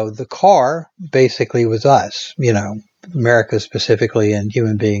car basically was us, America specifically and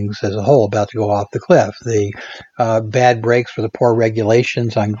human beings as a whole about to go off the cliff. The bad brakes were the poor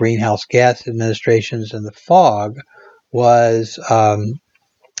regulations on greenhouse gas administrations, and the fog was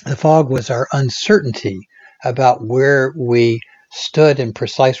our uncertainty about where we stood in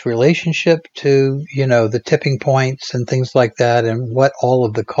precise relationship to, the tipping points and things like that, and what all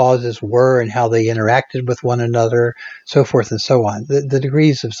of the causes were and how they interacted with one another, so forth and so on. The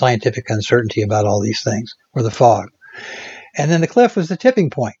degrees of scientific uncertainty about all these things were the fog. And then the cliff was the tipping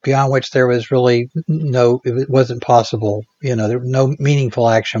point beyond which there was really it wasn't possible, no meaningful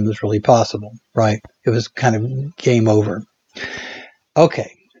action was really possible, right? It was kind of game over.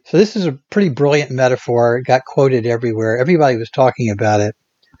 Okay. So this is a pretty brilliant metaphor. It got quoted everywhere. Everybody was talking about it.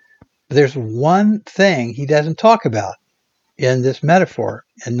 But there's one thing he doesn't talk about in this metaphor,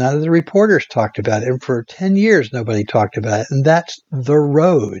 and none of the reporters talked about it. And for 10 years, nobody talked about it, and that's the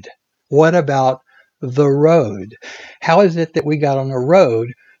road. What about the road? How is it that we got on a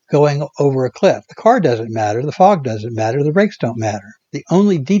road going over a cliff? The car doesn't matter. The fog doesn't matter. The brakes don't matter. The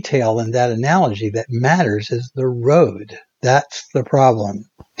only detail in that analogy that matters is the road. That's the problem.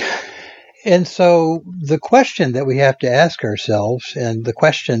 And so the question that we have to ask ourselves, and the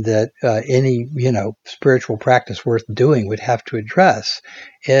question that any spiritual practice worth doing would have to address,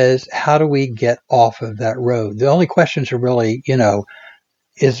 is how do we get off of that road? The only questions are really,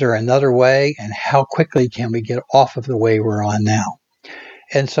 is there another way, and how quickly can we get off of the way we're on now?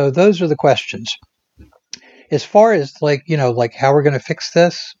 And so those are the questions. As far as like how we're going to fix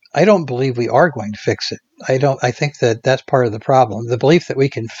this, I don't believe we are going to fix it. I think that that's part of the problem. The belief that we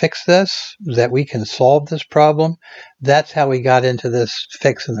can fix this, that we can solve this problem, that's how we got into this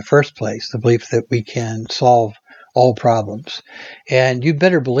fix in the first place. The belief that we can solve all problems. And you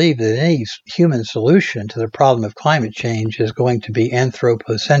better believe that any human solution to the problem of climate change is going to be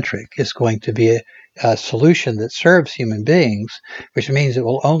anthropocentric. It's going to be a solution that serves human beings, which means it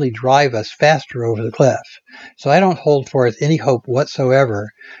will only drive us faster over the cliff. So I don't hold forth any hope whatsoever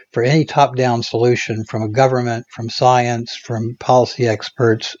for any top-down solution from a government, from science, from policy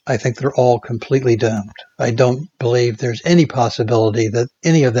experts. I think they're all completely doomed. I don't believe there's any possibility that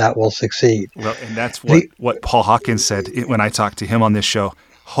any of that will succeed. Well, and that's what Paul Hawkins said when I talked to him on this show.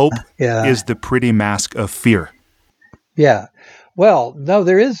 Hope is the pretty mask of fear. Yeah. Well, no,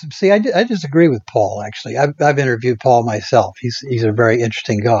 there is. See, I disagree with Paul, actually. I've interviewed Paul myself. He's a very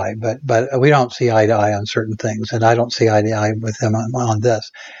interesting guy, but we don't see eye to eye on certain things, and I don't see eye to eye with him on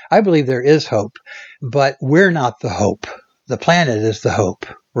this. I believe there is hope, but we're not the hope. The planet is the hope,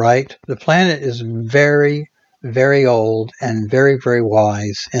 right? The planet is very, very old and very, very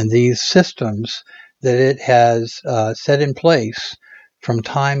wise, and these systems that it has set in place from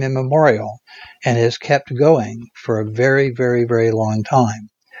time immemorial and has kept going for a very, very, very long time.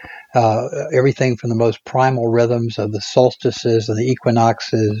 Everything from the most primal rhythms of the solstices and the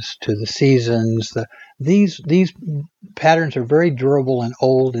equinoxes to the seasons. These patterns are very durable and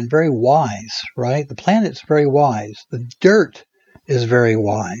old and very wise, right? The planet's very wise. The dirt is very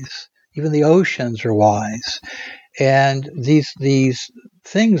wise. Even the oceans are wise. And these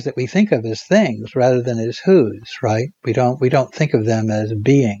things that we think of as things rather than as who's, right? We don't think of them as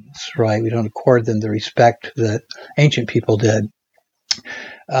beings, right? We don't accord them the respect that ancient people did.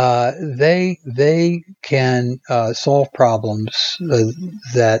 They can solve problems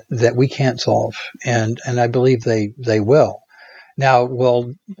that we can't solve, and I believe they will. Now,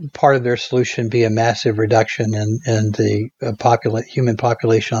 will part of their solution be a massive reduction in the human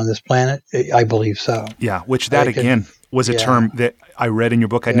population on this planet? I believe so. Yeah, which again was a term that I read in your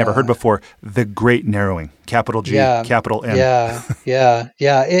book I'd never heard before, the Great Narrowing, capital G, capital N. Yeah.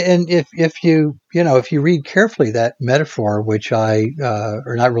 And if you read carefully that metaphor, which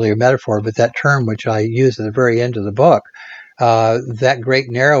or not really a metaphor, but that term which I use at the very end of the book, that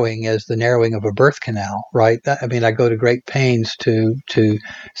great narrowing is the narrowing of a birth canal, right? I mean, I go to great pains to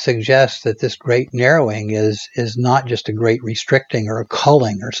suggest that this great narrowing is not just a great restricting or a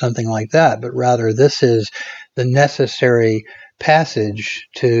culling or something like that, but rather this is the necessary passage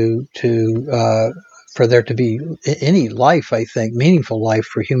for there to be any life, I think, meaningful life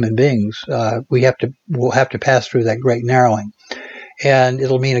for human beings. We'll have to pass through that great narrowing, and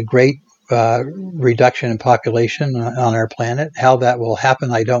it'll mean a great reduction in population on our planet. How that will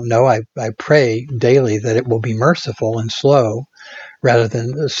happen, I don't know. I pray daily that it will be merciful and slow rather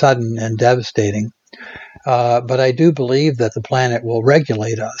than sudden and devastating. But I do believe that the planet will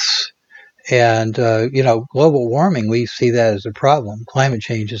regulate us. And, global warming, we see that as a problem. Climate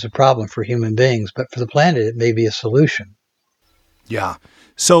change is a problem for human beings, but for the planet, it may be a solution. Yeah.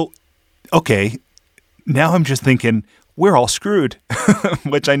 So, okay, now I'm just thinking, we're all screwed,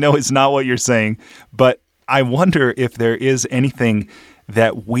 which I know is not what you're saying, but I wonder if there is anything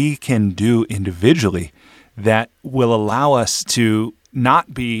that we can do individually that will allow us to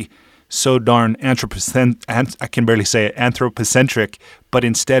not be so darn I can barely say it, anthropocentric, but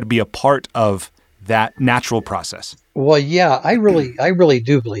instead be a part of that natural process. Well, yeah, I really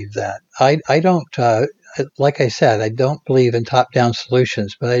do believe that. I don't, like I said, I don't believe in top-down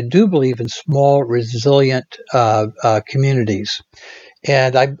solutions, but I do believe in small, resilient communities.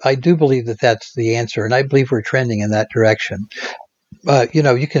 And I do believe that that's the answer, and I believe we're trending in that direction.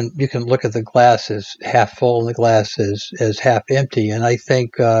 You can look at the glass as half full and the glass as half empty, and I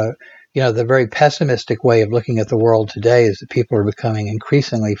think the very pessimistic way of looking at the world today is that people are becoming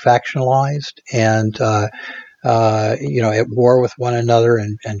increasingly factionalized and at war with one another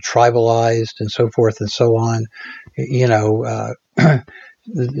and tribalized and so forth and so on.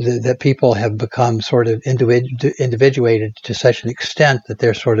 That people have become sort of individuated to such an extent that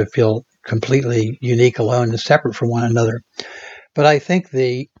they sort of feel completely unique, alone, and separate from one another. But I think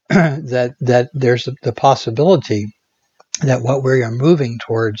that there's the possibility that what we are moving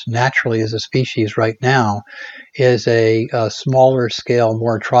towards naturally as a species right now is a smaller scale,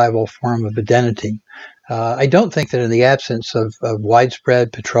 more tribal form of identity. I don't think that in the absence of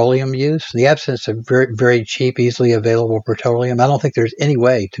widespread petroleum use, the absence of very, very cheap, easily available petroleum, I don't think there's any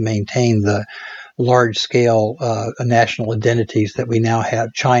way to maintain the large scale national identities that we now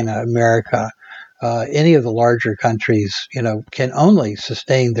have. China, America, any of the larger countries, can only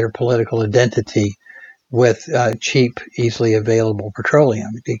sustain their political identity with cheap, easily available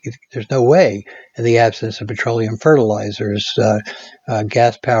petroleum. There's no way, in the absence of petroleum fertilizers,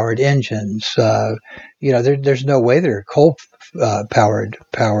 gas-powered engines, there's no way there are coal-powered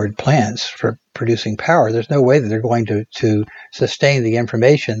plants for producing power. There's no way that they're going to sustain the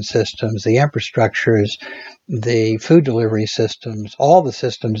information systems, the infrastructures, the food delivery systems, all the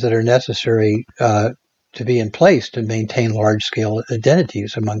systems that are necessary to be in place to maintain large-scale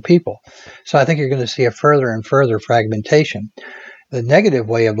identities among people. So I think you're going to see a further and further fragmentation. The negative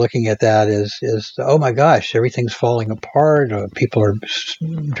way of looking at that is oh my gosh, everything's falling apart. People are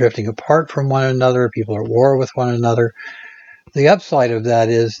drifting apart from one another. People are at war with one another. The upside of that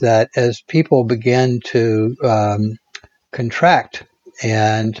is that as people begin to contract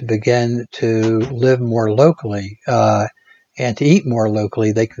and begin to live more locally and to eat more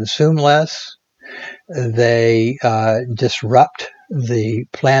locally, they consume less. They disrupt the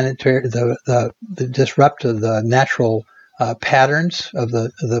planetary, disrupt the natural patterns of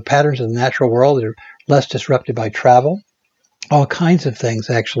the patterns of the natural world. They're less disrupted by travel. All kinds of things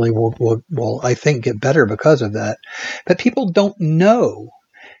actually will I think get better because of that. But people don't know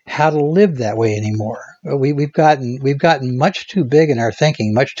how to live that way anymore. We've gotten much too big in our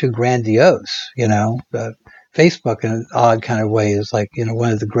thinking, much too grandiose. Facebook, in an odd kind of way, is like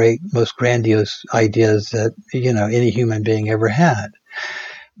one of the great, most grandiose ideas that any human being ever had.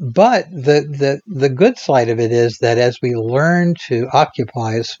 But the good side of it is that as we learn to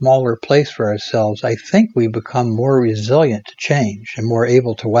occupy a smaller place for ourselves, I think we become more resilient to change and more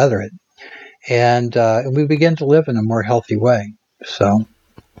able to weather it, and we begin to live in a more healthy way. So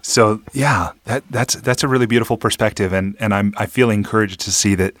yeah, that's a really beautiful perspective, and I feel encouraged to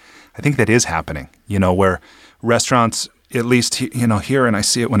see that. I think that is happening. Where restaurants, at least here, and I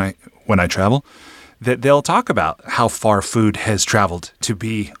see it when I travel, that they'll talk about how far food has traveled to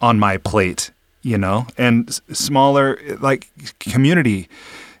be on my plate. And smaller like community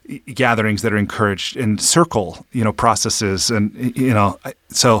gatherings that are encouraged, and circle processes, and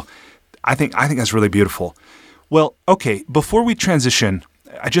so I think that's really beautiful. Well, okay, before we transition,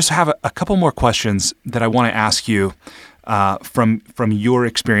 I just have a couple more questions that I want to ask you from your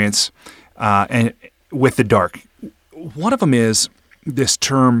experience and with the dark. One of them is this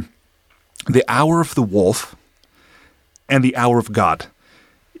term, the hour of the wolf and the hour of God.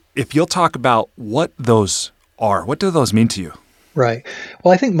 If you'll talk about what those are, what do those mean to you? Right.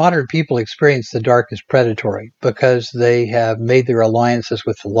 Well, I think modern people experience the dark as predatory because they have made their alliances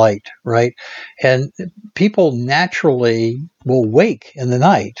with the light, right? And people naturally will wake in the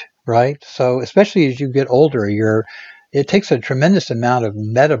night, right? So especially as you get older, it takes a tremendous amount of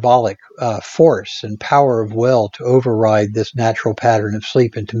metabolic force and power of will to override this natural pattern of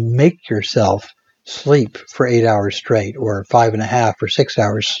sleep and to make yourself sleep for 8 hours straight, or 5.5 or 6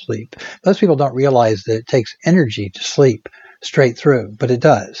 hours sleep. Most people don't realize that it takes energy to sleep straight through, but it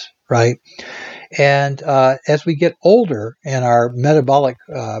does, right? And as we get older and our metabolic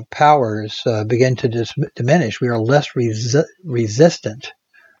powers begin to diminish, we are less resistant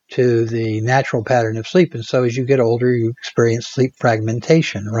to the natural pattern of sleep. And so as you get older, you experience sleep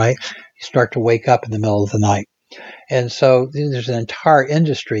fragmentation, right? You start to wake up in the middle of the night. And so there's an entire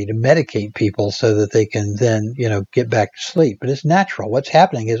industry to medicate people so that they can then, get back to sleep. But it's natural. What's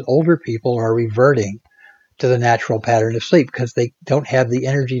happening is older people are reverting to the natural pattern of sleep because they don't have the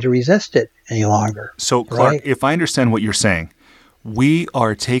energy to resist it any longer. So, Clark, right? If I understand what you're saying, we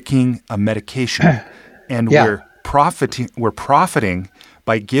are taking a medication and we're profiting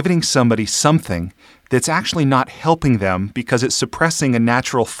by giving somebody something that's actually not helping them because it's suppressing a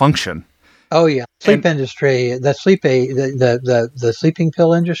natural function. Oh yeah, industry, the sleeping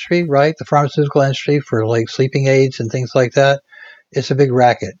pill industry, right? The pharmaceutical industry for like sleeping aids and things like that. It's a big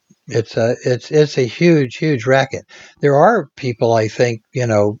racket. It's a huge racket. There are people, I think,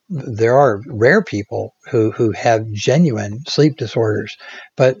 there are rare people who have genuine sleep disorders,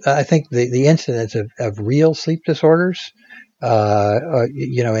 but I think the incidence of real sleep disorders,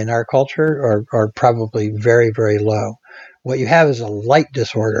 in our culture are probably very, very low. What you have is a light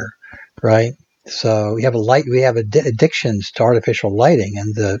disorder, right? So we have addictions to artificial lighting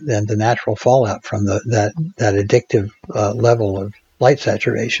and the natural fallout from that addictive level light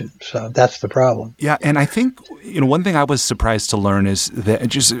saturation. So that's the problem. Yeah, and I think, one thing I was surprised to learn is that I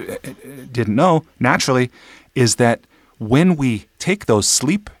just didn't know naturally is that when we take those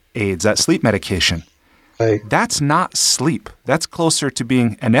sleep aids, that sleep medication, Right. that's not sleep. That's closer to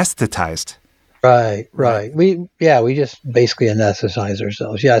being anesthetized. Right. We just basically anesthetize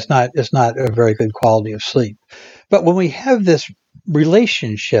ourselves. Yeah, it's not a very good quality of sleep. But when we have this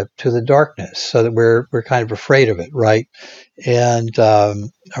relationship to the darkness, so that we're kind of afraid of it, right? And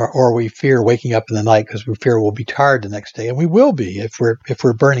or we fear waking up in the night because we fear we'll be tired the next day, and we will be if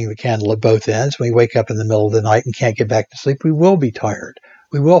we're burning the candle at both ends. When we wake up in the middle of the night and can't get back to sleep, we will be tired.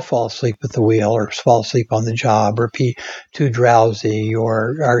 We will fall asleep at the wheel or fall asleep on the job or be too drowsy,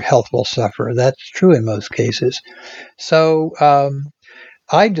 or our health will suffer. That's true in most cases. So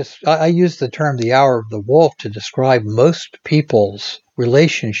I use the term the hour of the wolf to describe most people's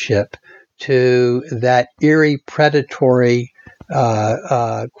relationship to that eerie predatory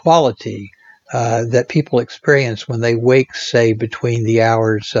quality that people experience when they wake, say, between the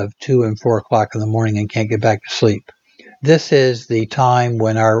hours of 2 and 4 o'clock in the morning and can't get back to sleep. This is the time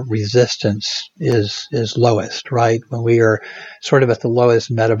when our resistance is lowest, right? When we are sort of at the lowest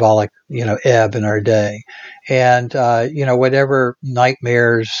metabolic, ebb in our day. And, whatever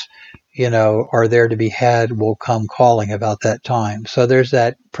nightmares, are there to be had will come calling about that time. So there's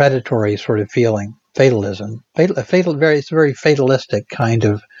that predatory sort of feeling, fatalism, it's a very fatalistic kind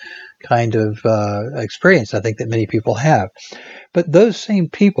of experience, I think, that many people have. But those same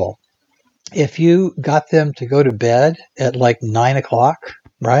people, if you got them to go to bed at like 9 o'clock,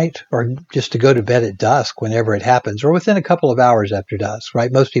 right? Or just to go to bed at dusk whenever it happens, or within a couple of hours after dusk,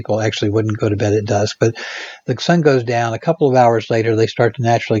 right? Most people actually wouldn't go to bed at dusk, but the sun goes down a couple of hours later, they start to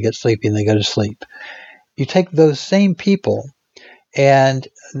naturally get sleepy and they go to sleep. You take those same people and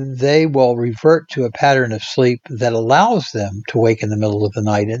they will revert to a pattern of sleep that allows them to wake in the middle of the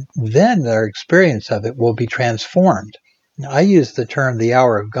night, and then their experience of it will be transformed. I use the term the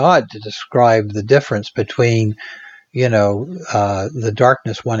hour of God to describe the difference between, the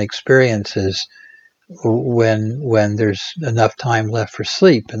darkness one experiences when there's enough time left for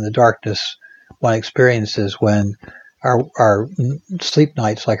sleep, and the darkness one experiences when our sleep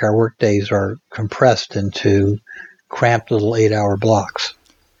nights, like our work days, are compressed into cramped little 8-hour blocks.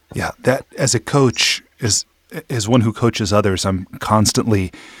 Yeah, that as a coach, as one who coaches others, I'm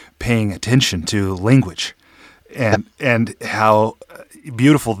constantly paying attention to language. And how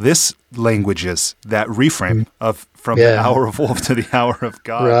beautiful this language is, that reframe of from the hour of wolf to the hour of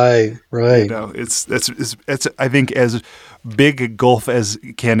God. Right. It's I think as big a gulf as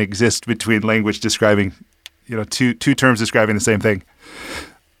can exist between language describing, two terms describing the same thing.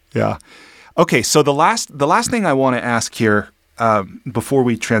 Yeah. Okay, so the last thing I want to ask here before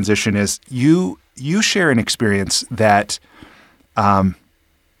we transition is you share an experience that I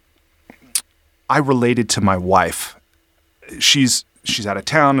related to my wife. She's out of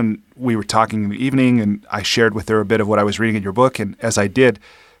town, and we were talking in the evening, and I shared with her a bit of what I was reading in your book. And as I did,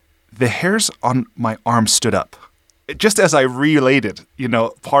 the hairs on my arm stood up, just as I related,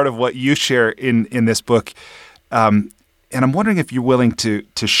 part of what you share in this book. And I'm wondering if you're willing to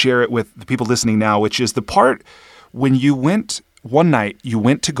share it with the people listening now, which is the part when one night you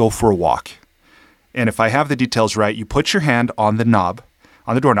went to go for a walk. And if I have the details right, you put your hand on the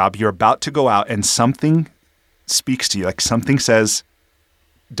doorknob, you're about to go out, and something speaks to you, like something says,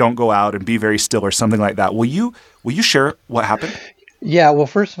 don't go out and be very still, or something like that. Will you share what happened? Yeah, well,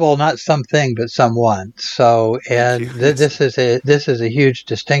 first of all, not something, but someone. So, and this is a huge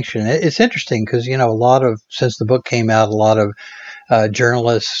distinction. It's interesting because, since the book came out, a lot of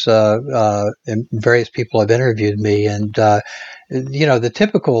journalists and various people have interviewed me, and the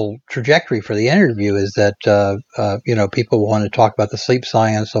typical trajectory for the interview is that people want to talk about the sleep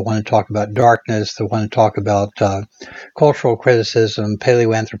science, they want to talk about darkness, they want to talk about cultural criticism,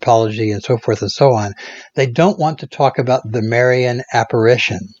 paleoanthropology, and so forth and so on. They don't want to talk about the Marian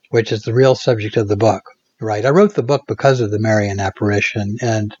apparition, which is the real subject of the book. Right. I wrote the book because of the Marian apparition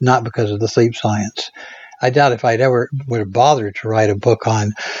and not because of the sleep science. I doubt if I'd ever would have bothered to write a book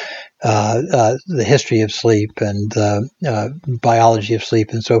on the history of sleep and biology of sleep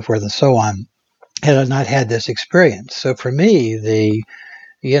and so forth and so on had I not had this experience. So for me, the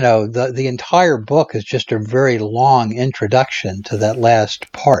entire book is just a very long introduction to that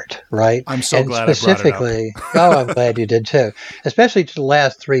last part, right? I'm so glad specifically, I brought it up. I'm glad you did too. Especially to the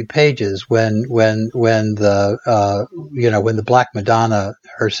last 3 pages when the Black Madonna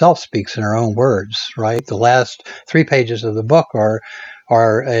herself speaks in her own words, right? The last 3 pages of the book are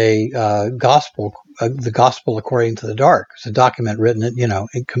a gospel the Gospel According to the Dark. It's a document written,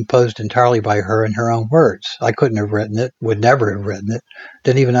 and composed entirely by her in her own words. I couldn't have written it, would never have written it,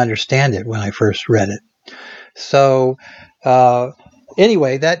 didn't even understand it when I first read it. So,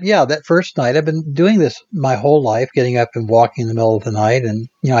 anyway, that first night, I've been doing this my whole life, getting up and walking in the middle of the night. And,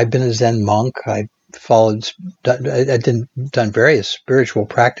 I've been a Zen monk. I done various spiritual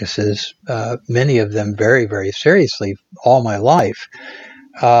practices, many of them very, very seriously all my life.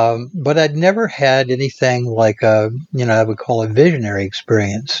 But I'd never had anything like I would call a visionary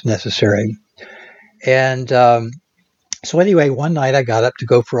experience necessary. And so anyway, one night I got up to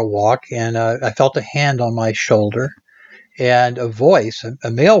go for a walk, and I felt a hand on my shoulder, and a voice,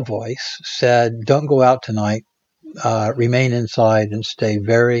 a male voice, said, "Don't go out tonight. Remain inside and stay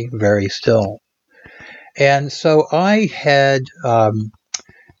very, very still." And so I had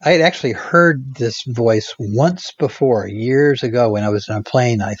actually heard this voice once before, years ago, when I was in a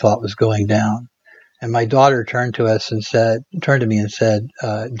plane I thought was going down. And my daughter turned to me and said,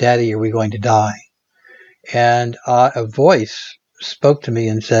 "Daddy, are we going to die?" And a voice spoke to me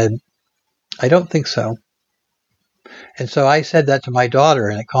and said, "I don't think so." And so I said that to my daughter,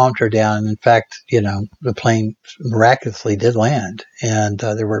 and it calmed her down. And in fact, the plane miraculously did land, and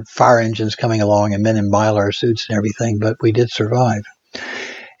there were fire engines coming along and men in Mylar suits and everything, but we did survive.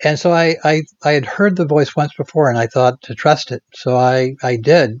 And so I had heard the voice once before, and I thought to trust it. So I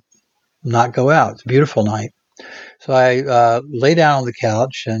did not go out. It's a beautiful night. So I lay down on the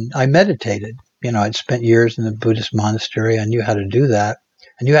couch and I meditated. I'd spent years in the Buddhist monastery. I knew how to do that.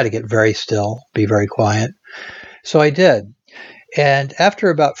 I knew how to get very still, be very quiet. So I did. And after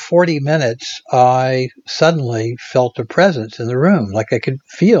about 40 minutes, I suddenly felt a presence in the room. Like I could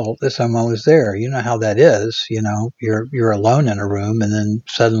feel that someone was there. You know how that is. You're alone in a room, and then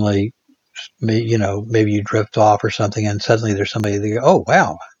suddenly, maybe you drift off or something, and suddenly there's somebody there. Oh,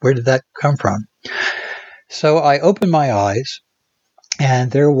 wow, where did that come from? So I opened my eyes, and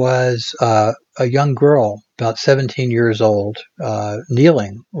there was a young girl, about 17 years old,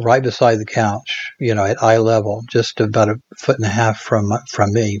 kneeling right beside the couch, at eye level, just about a foot and a half from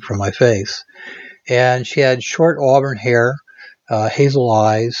my face. And she had short auburn hair, hazel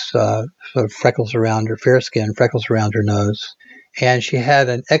eyes, sort of freckles around her, fair skin, freckles around her nose. And she had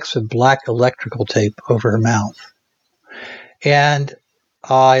an X of black electrical tape over her mouth. And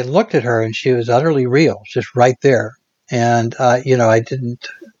I looked at her, and she was utterly real, just right there. And, I didn't,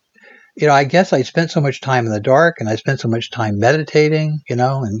 I guess I spent so much time in the dark, and I spent so much time meditating,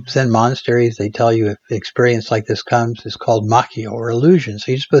 in Zen monasteries, they tell you if an experience like this comes, it's called makyo, or illusion.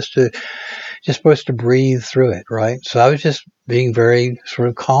 So you're supposed to breathe through it, right? So I was just being very sort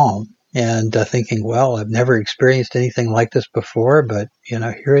of calm and thinking, well, I've never experienced anything like this before, but,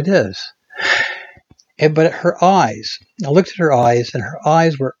 here it is. But her eyes, I looked at her eyes, and her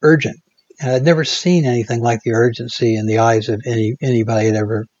eyes were urgent. And I'd never seen anything like the urgency in the eyes of anybody I'd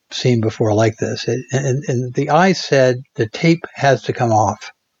ever seen before like this. And the eyes said, the tape has to come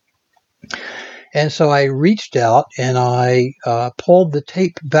off. And so I reached out and I pulled the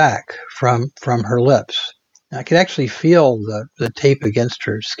tape back from her lips. I could actually feel the tape against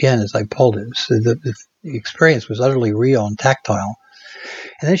her skin as I pulled it. So the experience was utterly real and tactile.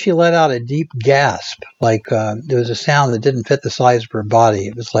 And then she let out a deep gasp, like there was a sound that didn't fit the size of her body.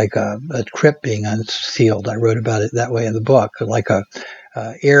 It was like a crypt being unsealed. I wrote about it that way in the book, like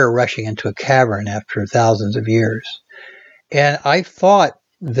air rushing into a cavern after thousands of years. And I thought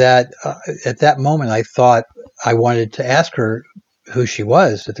that at that moment, I thought I wanted to ask her who she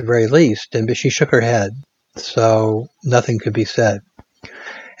was at the very least, but she shook her head, so nothing could be said.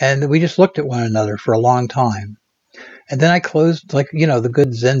 And we just looked at one another for a long time. And then I closed, like, the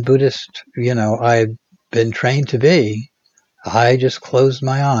good Zen Buddhist, I'd been trained to be. I just closed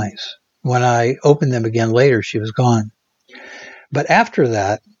my eyes. When I opened them again later, she was gone. But after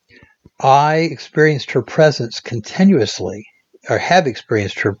that, I experienced her presence continuously, or have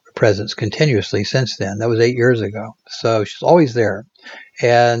experienced her presence continuously since then. That was 8 years ago. So she's always there.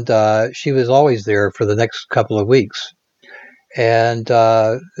 And she was always there for the next couple of weeks. And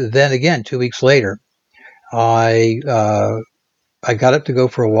then again, 2 weeks later, I got up to go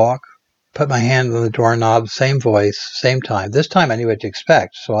for a walk, put my hand on the doorknob, same voice, same time. This time I knew what to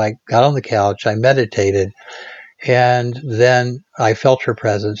expect. So I got on the couch, I meditated, and then I felt her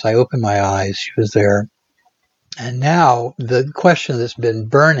presence. I opened my eyes. She was there. And now the question that's been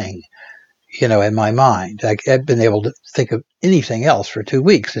burning, in my mind, I've been able to think of anything else for 2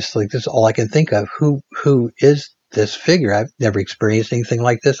 weeks. It's like, this is all I can think of. Who is this figure? I've never experienced anything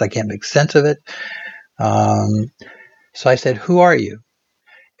like this. I can't make sense of it. So I said, "Who are you?"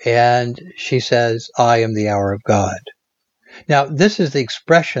 And she says, "I am the hour of God." Now, this is the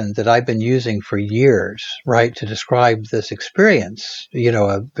expression that I've been using for years, right, to describe this experience,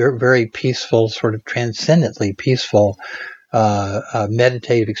 a very, very peaceful, sort of transcendently peaceful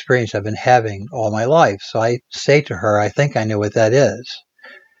meditative experience I've been having all my life. So I say to her, I think I know what that is.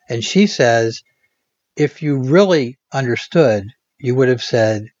 And she says, if you really understood, you would have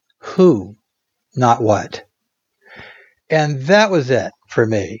said who, not what. And that was it for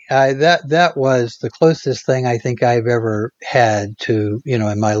me. That was the closest thing I think I've ever had to,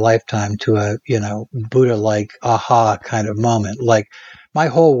 in my lifetime to a, Buddha-like aha kind of moment. Like my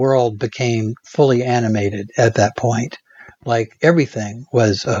whole world became fully animated at that point. Like everything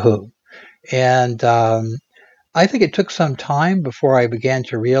was a who. And I think it took some time before I began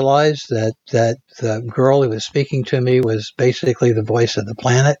to realize that the girl who was speaking to me was basically the voice of the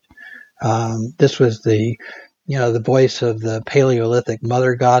planet. This was the voice of the Paleolithic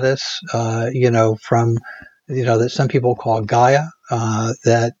mother goddess, from, that some people call Gaia,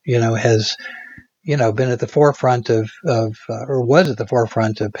 that, has, been at the forefront or was at the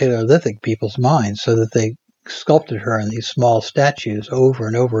forefront of Paleolithic people's minds, so that they sculpted her in these small statues over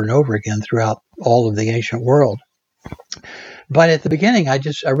and over and over again throughout all of the ancient world. But at the beginning, I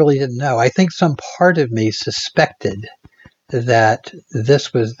really didn't know. I think some part of me suspected that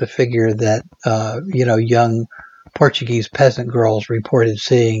this was the figure that, young Portuguese peasant girls reported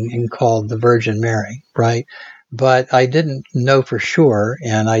seeing and called the Virgin Mary, right? But I didn't know for sure,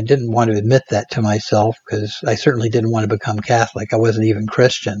 and I didn't want to admit that to myself because I certainly didn't want to become Catholic. I wasn't even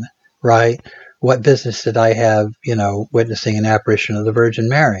Christian, right? What business did I have, witnessing an apparition of the Virgin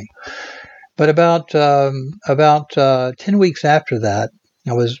Mary? But about 10 weeks after that,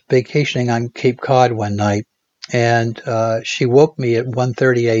 I was vacationing on Cape Cod one night, and she woke me at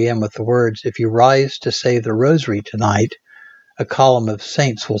 1:30 a.m. with the words, "If you rise to say the rosary tonight, a column of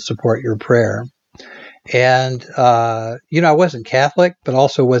saints will support your prayer." And, I wasn't Catholic, but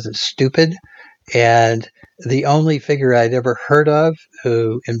also wasn't stupid. And the only figure I'd ever heard of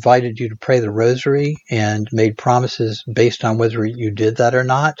who invited you to pray the rosary and made promises based on whether you did that or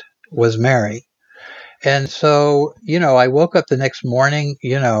not was Mary. And so, I woke up the next morning,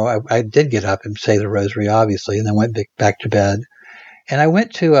 I did get up and say the rosary, obviously, and then went back to bed. And I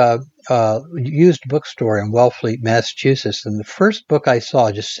went to a used bookstore in Wellfleet, Massachusetts. And the first book I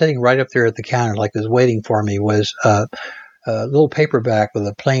saw, just sitting right up there at the counter, like it was waiting for me, was a little paperback with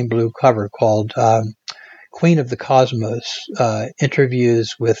a plain blue cover called Queen of the Cosmos,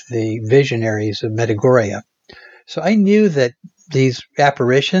 Interviews with the Visionaries of Medjugorje. So I knew that these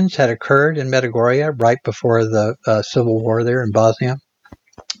apparitions had occurred in Medjugorje right before the civil war there in Bosnia.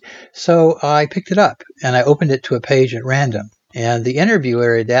 So I picked it up and I opened it to a page at random. And the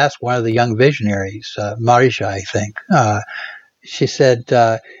interviewer had asked one of the young visionaries, Marija, I think. She said,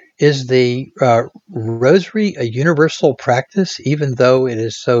 is the rosary a universal practice, even though it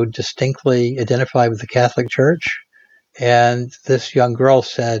is so distinctly identified with the Catholic Church? And this young girl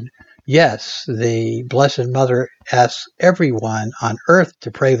said, yes, the Blessed Mother asks everyone on earth to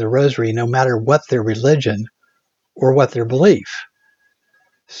pray the rosary, no matter what their religion or what their belief.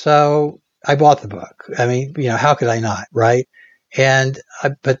 So I bought the book. I mean, how could I not, right?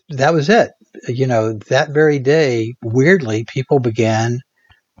 But that was it. That very day, weirdly, people began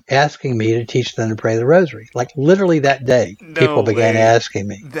asking me to teach them to pray the rosary. Like literally that day, people began asking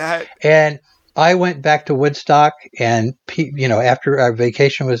me. And I went back to Woodstock, and after our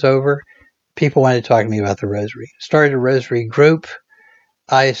vacation was over, people wanted to talk to me about the rosary. Started a rosary group.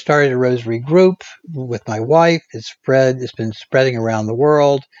 I started a rosary group with my wife. It's been spreading around the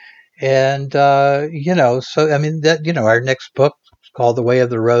world. And, our next book is called The Way of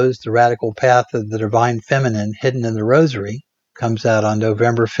the Rose, The Radical Path of the Divine Feminine Hidden in the Rosary, comes out on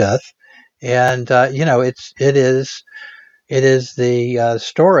November 5th. And, it is the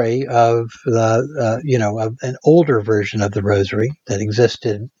story of of an older version of the rosary that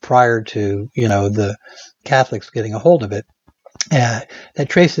existed prior to, the Catholics getting a hold of it. That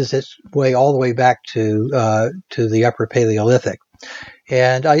traces its way all the way back to the Upper Paleolithic.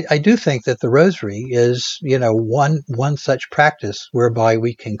 And I do think that the rosary is, one such practice whereby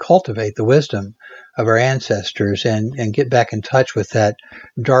we can cultivate the wisdom of our ancestors and get back in touch with that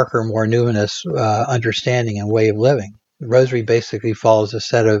darker, more numinous understanding and way of living. The rosary basically follows a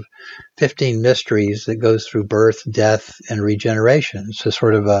set of 15 mysteries that goes through birth, death, and regeneration. So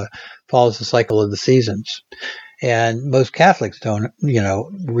sort of follows the cycle of the seasons. And most Catholics don't,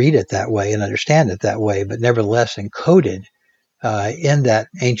 read it that way and understand it that way, but nevertheless encoded in that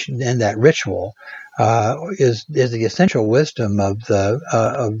ritual is the essential wisdom of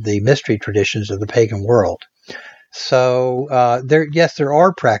the mystery traditions of the pagan world. So there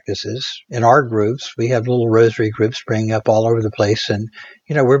are practices in our groups. We have little rosary groups springing up all over the place, and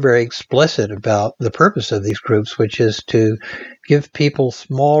we're very explicit about the purpose of these groups, which is to give people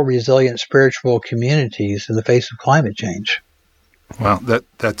small, resilient spiritual communities in the face of climate change. Well,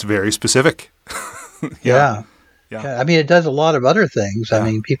 that's very specific. Yeah. Yeah. Yeah. Yeah. I mean, it does a lot of other things. Yeah. I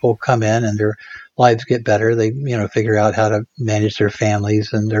mean, people come in and their lives get better. They, figure out how to manage their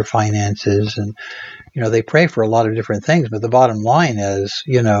families and their finances, and they pray for a lot of different things. But the bottom line is,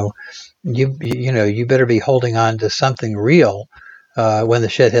 you better be holding on to something real when the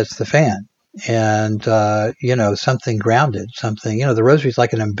shit hits the fan, and something grounded, something. The rosary is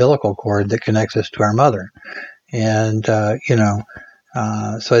like an umbilical cord that connects us to our mother, and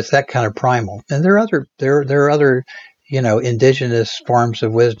so it's that kind of primal. And there are other indigenous forms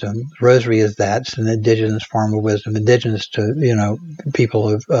of wisdom. Rosary is that. It's an indigenous form of wisdom, indigenous to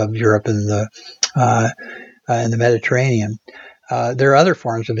people of Europe and the Mediterranean. There are other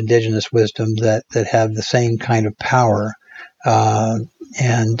forms of indigenous wisdom that have the same kind of power,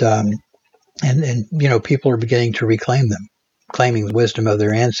 and people are beginning to reclaim them, claiming the wisdom of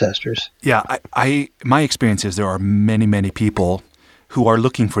their ancestors. Yeah, my experience is there are many, many people who are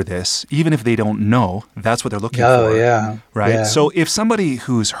looking for this, even if they don't know, that's what they're looking for. Oh, yeah. Right? Yeah. So if somebody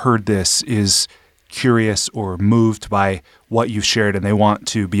who's heard this is curious or moved by what you've shared and they want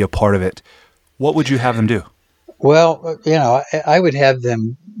to be a part of it, what would you have them do? Well, I would have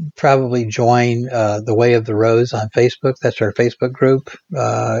them probably join the Way of the Rose on Facebook. That's our Facebook group.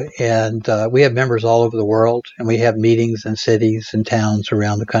 And we have members all over the world, and we have meetings in cities and towns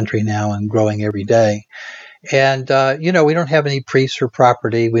around the country now and growing every day. And, we don't have any priests or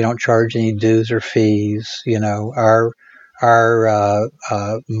property. We don't charge any dues or fees. Our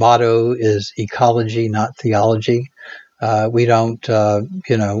motto is ecology, not theology. We don't,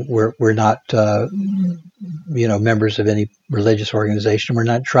 we're not, members of any religious organization. We're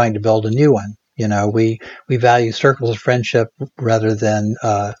not trying to build a new one. We value circles of friendship rather than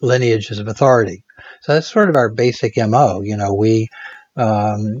lineages of authority. So that's sort of our basic MO.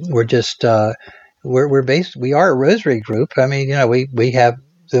 We're just, we are a rosary group. I mean, we have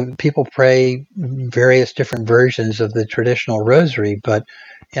the people pray various different versions of the traditional rosary,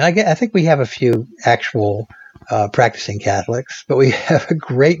 and I think we have a few actual practicing Catholics, but we have a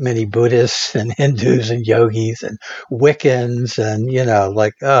great many Buddhists and Hindus and yogis and Wiccans, and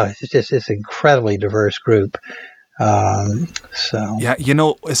it's an incredibly diverse group. Yeah,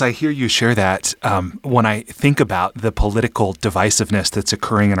 as I hear you share that, when I think about the political divisiveness that's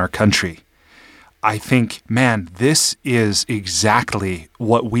occurring in our country, I think, man, this is exactly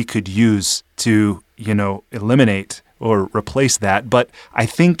what we could use to, eliminate or replace that. But I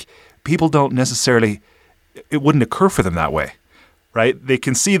think people don't necessarily, it wouldn't occur for them that way, right? They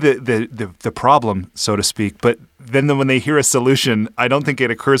can see the problem, so to speak, but then when they hear a solution, I don't think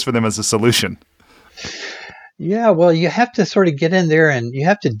it occurs for them as a solution. Yeah, well, you have to sort of get in there and you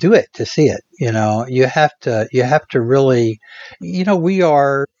have to do it to see it. You have to really, we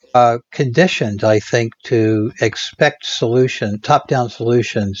are conditioned, I think, to expect top-down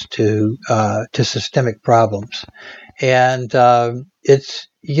solutions to systemic problems, and it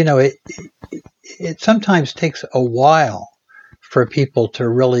sometimes takes a while for people to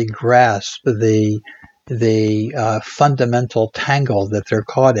really grasp the fundamental tangle that they're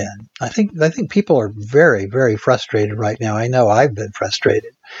caught in. I think people are very, very frustrated right now. I know I've been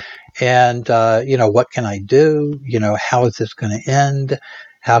frustrated, and what can I do? How is this going to end?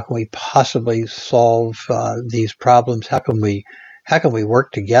 How can we possibly solve these problems? How can we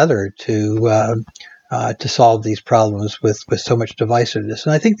work together to solve these problems with so much divisiveness?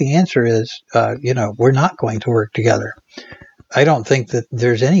 And I think the answer is, we're not going to work together. I don't think that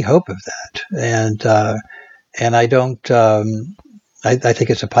there's any hope of that, and I don't. I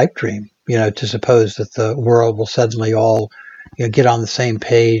think it's a pipe dream, to suppose that the world will suddenly all get on the same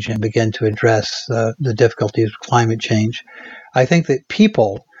page and begin to address the difficulties of climate change. I think that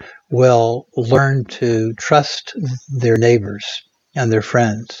people will learn to trust their neighbors and their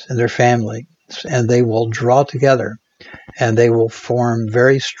friends and their family, and they will draw together, and they will form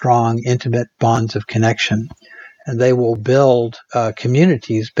very strong, intimate bonds of connection, and they will build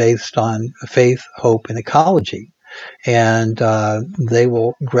communities based on faith, hope, and ecology. And they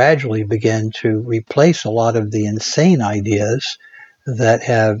will gradually begin to replace a lot of the insane ideas that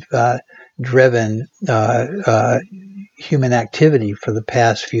have driven human activity for the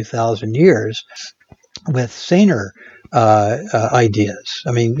past few thousand years with saner ideas.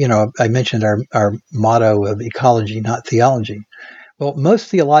 I mean, I mentioned our motto of ecology, not theology. Well, most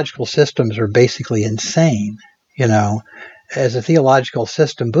theological systems are basically insane. As a theological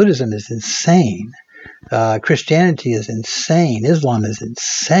system, Buddhism is insane. Christianity is insane. Islam is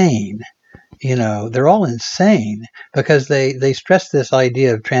insane. They're all insane because they stress this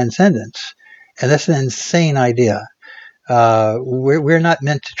idea of transcendence, and that's an insane idea. We're not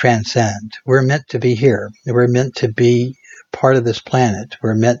meant to transcend. We're meant to be here. We're meant to be part of this planet.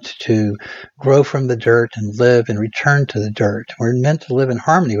 We're meant to grow from the dirt and live and return to the dirt. We're meant to live in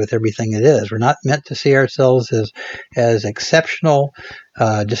harmony with everything it is. We're not meant to see ourselves as exceptional,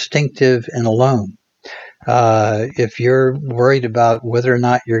 distinctive, and alone. If you're worried about whether or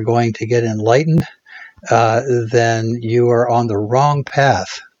not you're going to get enlightened, then you are on the wrong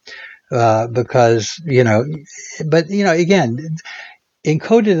path. Because, again,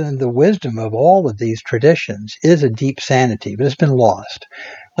 encoded in the wisdom of all of these traditions is a deep sanity, but it's been lost.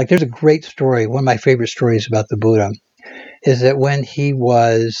 Like, there's a great story. One of my favorite stories about the Buddha is that when he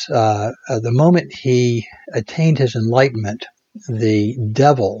was, the moment he attained his enlightenment, the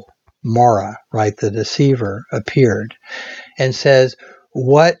devil, Mara, right, the deceiver, appeared and says,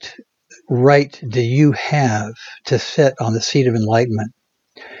 "What right do you have to sit on the seat of enlightenment?"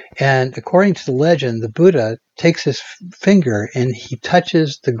 And according to the legend, the Buddha takes his finger and he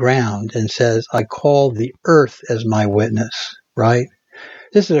touches the ground and says, "I call the earth as my witness," right?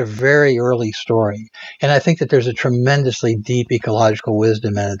 This is a very early story. And I think that there's a tremendously deep ecological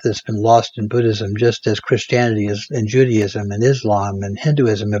wisdom in it that's been lost in Buddhism, just as Christianity and Judaism and Islam and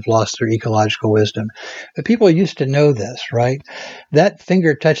Hinduism have lost their ecological wisdom. But people used to know this, right? That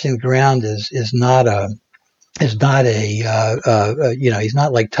finger touching the ground is not he's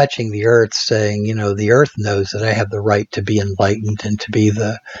not like touching the earth saying, the earth knows that I have the right to be enlightened and to be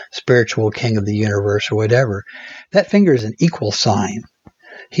the spiritual king of the universe or whatever. That finger is an equal sign.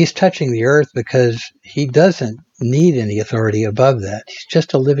 He's touching the earth because he doesn't need any authority above that. He's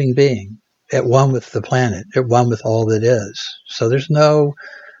just a living being at one with the planet, at one with all that is. So there's no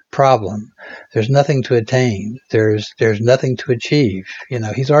problem. There's nothing to attain. There's nothing to achieve.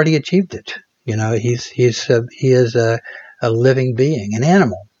 He's already achieved it. He is a living being, an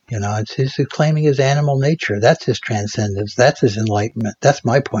animal. He's claiming his animal nature. That's his transcendence. That's his enlightenment. That's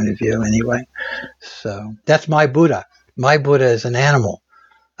my point of view, anyway. So that's my Buddha. My Buddha is an animal.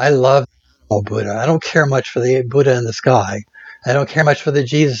 I love Buddha. I don't care much for the Buddha in the sky. I don't care much for the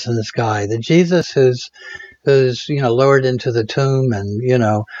Jesus in the sky. The Jesus who's lowered into the tomb and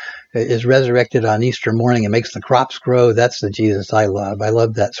is resurrected on Easter morning and makes the crops grow. That's the Jesus I love. I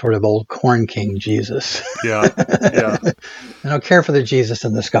love that sort of old corn king Jesus. Yeah. I don't care for the Jesus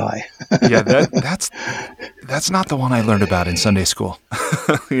in the sky. Yeah, that's not the one I learned about in Sunday school.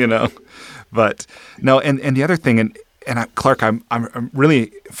 But no, and the other thing, and Clark, I'm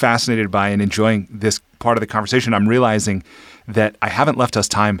really fascinated by and enjoying this part of the conversation. I'm realizing that I haven't left us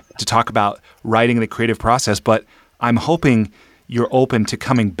time to talk about writing the creative process, but I'm hoping you're open to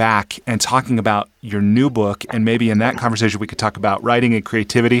coming back and talking about your new book, and maybe in that conversation we could talk about writing and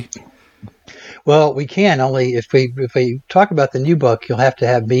creativity. Well, we can, only if we talk about the new book, you'll have to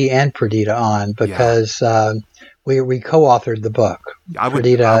have me and Perdita on, because we co-authored the book. I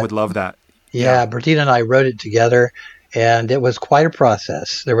would love that. Yeah, Perdita and I wrote it together, and it was quite a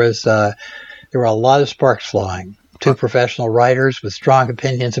process. There were a lot of sparks flying. Two professional writers with strong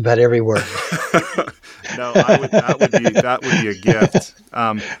opinions about every word. No, that would be a gift.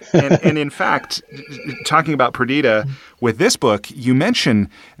 And in fact, talking about Perdita, with this book, you mentioned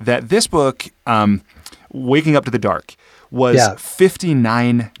that this book, Waking Up to the Dark, was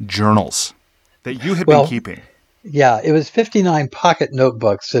 59 journals that you had been keeping. Yeah, it was 59 pocket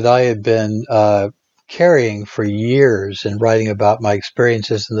notebooks that I had been carrying for years and writing about my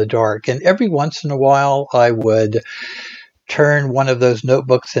experiences in the dark. And every once in a while, I would turn one of those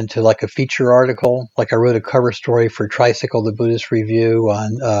notebooks into like a feature article. Like I wrote a cover story for Tricycle, the Buddhist Review,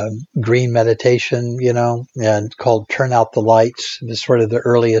 on green meditation, and called Turn Out the Lights. It was sort of the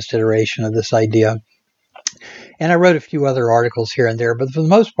earliest iteration of this idea. And I wrote a few other articles here and there, but for the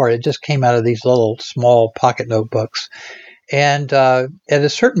most part, it just came out of these little small pocket notebooks. And at a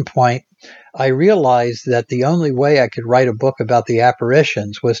certain point, I realized that the only way I could write a book about the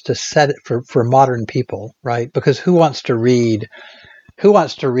apparitions was to set it for modern people, right? Because who wants to read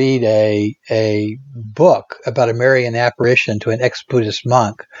a book about a Marian apparition to an ex-Buddhist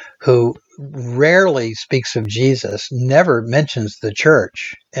monk who rarely speaks of Jesus, never mentions the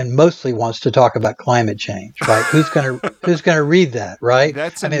church, and mostly wants to talk about climate change, right? Who's gonna read that, right?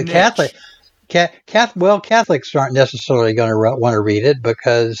 That's a niche. Catholics aren't necessarily going to want to read it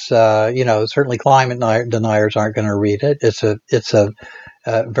because certainly climate deniers aren't going to read it. It's a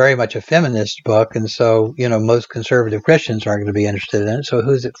very much a feminist book, and so most conservative Christians aren't going to be interested in it. So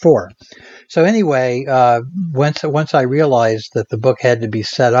who's it for? So anyway, once I realized that the book had to be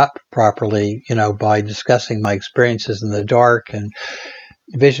set up properly, by discussing my experiences in the dark and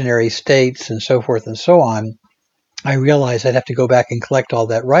visionary states and so forth and so on, I realized I'd have to go back and collect all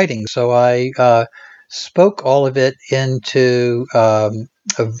that writing. So I spoke all of it into a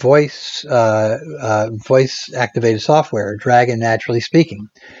voice activated software, Dragon Naturally Speaking.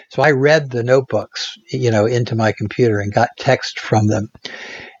 So I read the notebooks, into my computer and got text from them.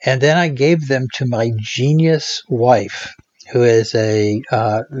 And then I gave them to my genius wife, who is a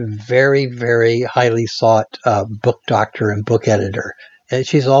very, very highly sought book doctor and book editor. And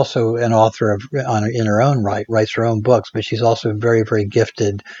she's also an author in her own right, writes her own books, but she's also very, very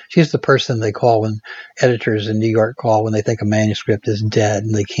gifted. She's the person they call when editors in New York call when they think a manuscript is dead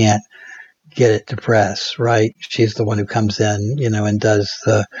and they can't get it to press, right? She's the one who comes in, and does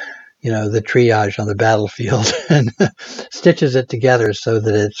the triage on the battlefield and stitches it together so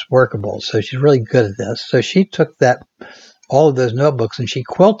that it's workable. So she's really good at this. So she took all of those notebooks and she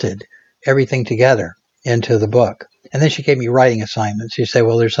quilted everything together into the book. And then she gave me writing assignments. She'd say,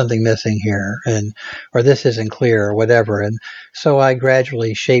 well, there's something missing here, or this isn't clear, or whatever. And so I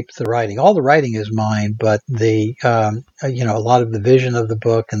gradually shaped the writing. All the writing is mine, but a lot of the vision of the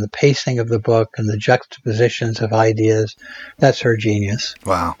book and the pacing of the book and the juxtapositions of ideas, that's her genius.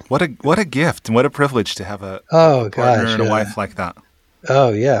 Wow. What a gift and what a privilege to have a partner and a wife like that.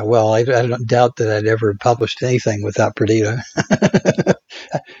 Oh, yeah. Well, I don't doubt that I'd ever published anything without Perdita.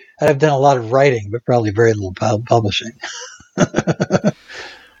 I've done a lot of writing, but probably very little publishing.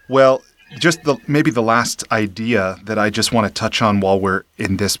 Well, just maybe the last idea that I just want to touch on while we're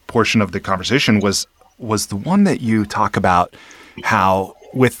in this portion of the conversation was the one that you talk about how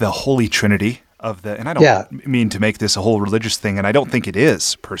with the Holy Trinity and I don't mean to make this a whole religious thing, and I don't think it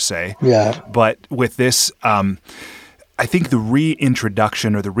is per se. Yeah. But with this, I think the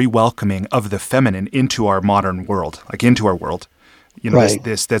reintroduction or the re-welcoming of the feminine into our modern world, like into our world. Right.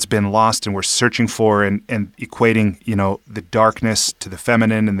 This that's been lost and we're searching for and equating, the darkness to the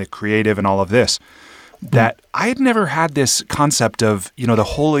feminine and the creative and all of this, that I had never had this concept of, the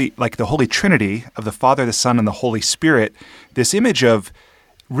Holy Trinity of the Father, the Son, and the Holy Spirit, this image of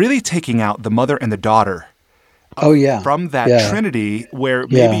really taking out the mother and the daughter from that Trinity where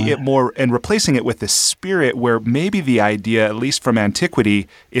maybe it more, and replacing it with the Spirit where maybe the idea, at least from antiquity,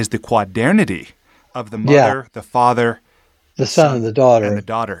 is the quadernity of the mother, the Father, the son and the daughter. And the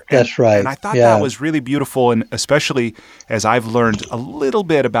daughter. That's right. And I thought that was really beautiful, and especially as I've learned a little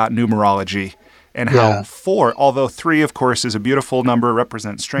bit about numerology and how 4, although 3, of course, is a beautiful number,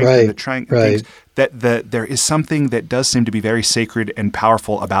 represents strength and the things, that there is something that does seem to be very sacred and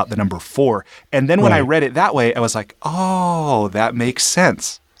powerful about the number 4. And then when I read it that way, I was like, oh, that makes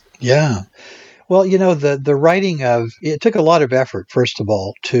sense. Yeah. Well, the writing it took a lot of effort, first of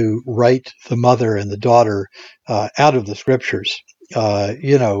all, to write the mother and the daughter out of the scriptures.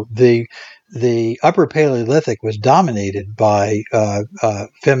 The Upper Paleolithic was dominated by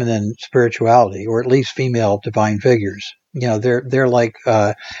feminine spirituality, or at least female divine figures. They're like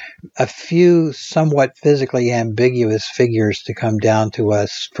a few somewhat physically ambiguous figures to come down to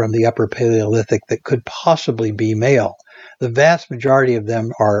us from the Upper Paleolithic that could possibly be male. The vast majority of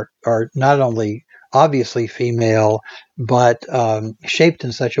them are not only obviously female, but shaped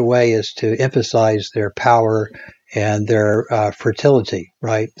in such a way as to emphasize their power and their fertility,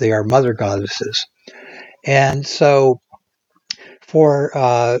 right? They are mother goddesses. And so for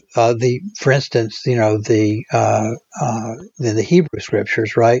instance, the Hebrew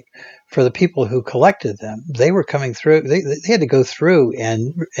scriptures, right? For the people who collected them, they were coming through. They had to go through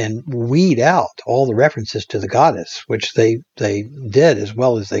and weed out all the references to the goddess, which they did as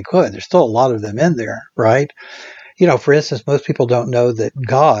well as they could. There's still a lot of them in there, right? For instance, most people don't know that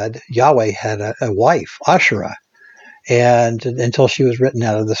God, Yahweh, had a wife, Asherah, and until she was written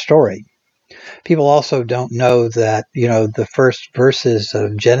out of the story. People also don't know that, the first verses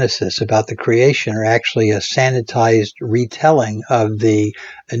of Genesis about the creation are actually a sanitized retelling of the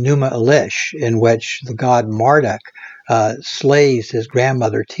Enuma Elish, in which the god Marduk slays his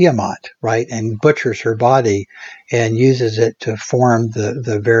grandmother Tiamat, right, and butchers her body and uses it to form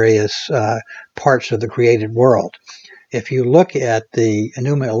the various parts of the created world. If you look at the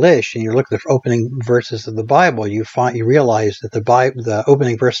Enuma Elish and you look at the opening verses of the Bible, you realize that the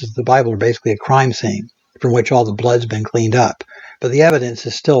opening verses of the Bible are basically a crime scene from which all the blood's been cleaned up, but the evidence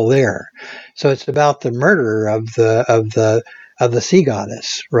is still there. So it's about the murder of the sea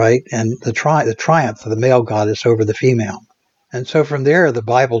goddess, right, and the triumph of the male goddess over the female. And so from there, the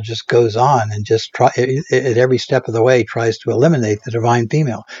Bible just goes on and just at every step of the way tries to eliminate the divine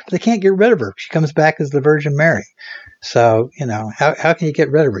female. But they can't get rid of her. She comes back as the Virgin Mary. So, how can you get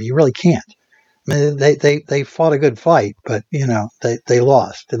rid of her? You really can't. I mean, they fought a good fight, but, they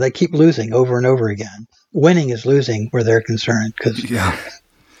lost. And they keep losing over and over again. Winning is losing where they're concerned. Yeah.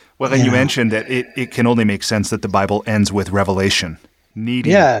 Well, and you mentioned that it can only make sense that the Bible ends with revelation,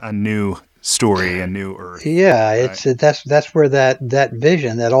 needing a new story, a new earth. Yeah, right? That's where that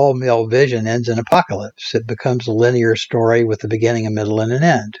vision, that all male vision, ends in apocalypse. It becomes a linear story with a beginning, a middle, and an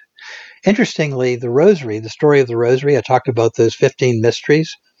end. Interestingly, the story of the Rosary, I talked about those 15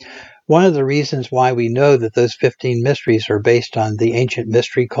 mysteries. One of the reasons why we know that those 15 mysteries are based on the ancient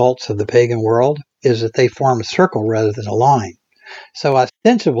mystery cults of the pagan world is that they form a circle rather than a line. So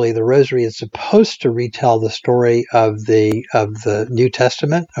ostensibly, the Rosary is supposed to retell the story of the New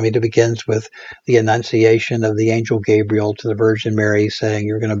Testament. I mean, it begins with the Annunciation of the angel Gabriel to the Virgin Mary saying,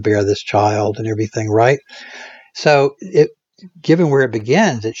 "You're going to bear this child," and everything, right? So, given where it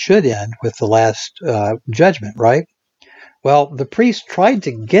begins, it should end with the last judgment, right? Well, the priest tried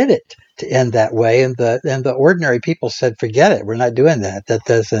to get it to end that way, and the ordinary people said, "Forget it. We're not doing that.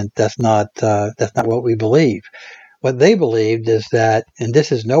 That's not what we believe." What they believed is that, and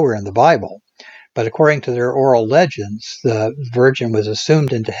this is nowhere in the Bible, but according to their oral legends, the Virgin was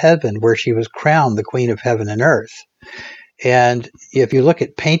assumed into heaven where she was crowned the Queen of Heaven and Earth. And if you look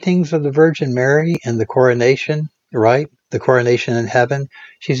at paintings of the Virgin Mary and the coronation, right, the coronation in heaven,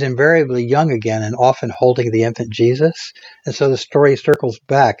 she's invariably young again and often holding the infant Jesus. And so the story circles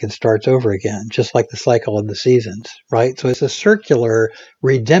back and starts over again, just like the cycle of the seasons, right? So it's a circular,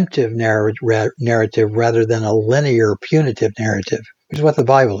 redemptive narrative rather than a linear, punitive narrative, which is what the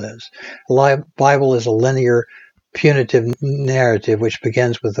Bible is. The Bible is a linear, punitive narrative, which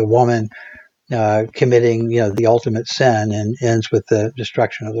begins with a woman committing, the ultimate sin and ends with the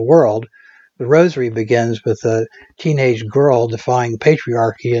destruction of the world. The Rosary begins with a teenage girl defying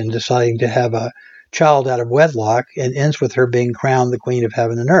patriarchy and deciding to have a child out of wedlock, and ends with her being crowned the Queen of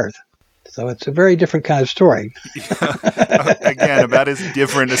Heaven and Earth. So it's a very different kind of story. Yeah. Again, about as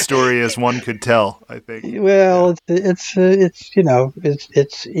different a story as one could tell, I think. Well, it's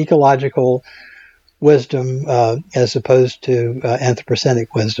ecological wisdom as opposed to anthropocenic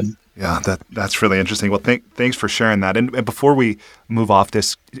wisdom. Yeah, that's really interesting. Well, thanks for sharing that. And before we move off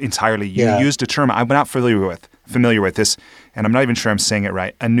this entirely, you used a term I'm not familiar with this, and I'm not even sure I'm saying it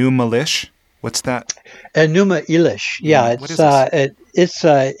right. Enuma Elish? What's that? Enuma Elish. Yeah, it's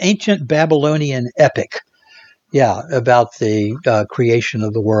an ancient Babylonian epic. Yeah, about the creation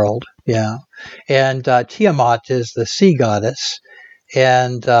of the world. Yeah, and Tiamat is the sea goddess,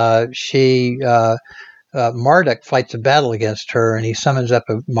 and she. Marduk fights a battle against her, and he summons up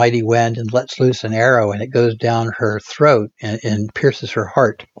a mighty wind and lets loose an arrow, and it goes down her throat and pierces her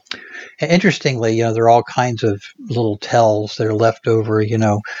heart. And interestingly, there are all kinds of little tells that are left over.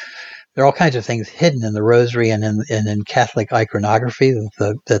 There are all kinds of things hidden in the Rosary and in Catholic iconography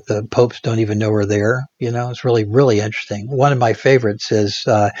that the popes don't even know are there. It's really, really interesting. One of my favorites is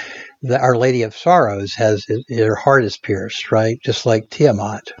the Our Lady of Sorrows her heart is pierced, right? Just like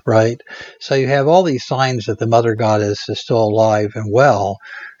Tiamat, right? So you have all these signs that the Mother Goddess is still alive and well,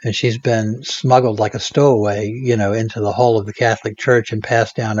 and she's been smuggled like a stowaway, into the whole of the Catholic Church and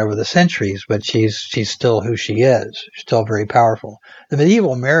passed down over the centuries, but she's still who she is. She's still very powerful. The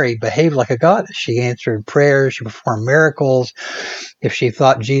medieval Mary behaved like a goddess. She answered prayers, she performed miracles. If she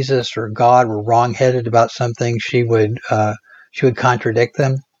thought Jesus or God were wrong-headed about something, she would contradict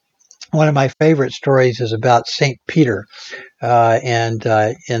them. One of my favorite stories is about St. Peter. And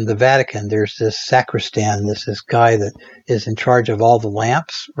in the Vatican, there's this sacristan, this guy that is in charge of all the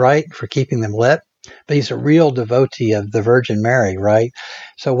lamps, right, for keeping them lit. But he's a real devotee of the Virgin Mary, right?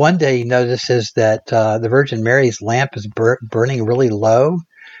 So one day he notices that the Virgin Mary's lamp is burning really low,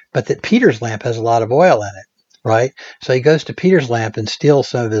 but that Peter's lamp has a lot of oil in it, right? So he goes to Peter's lamp and steals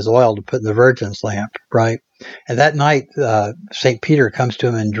some of his oil to put in the Virgin's lamp, right? And that night, St. Peter comes to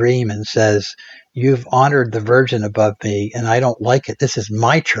him in a dream and says, "You've honored the Virgin above me, and I don't like it. This is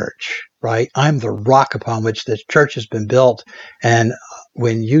my church, right? I'm the rock upon which this church has been built. And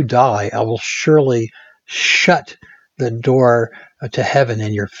when you die, I will surely shut the door to heaven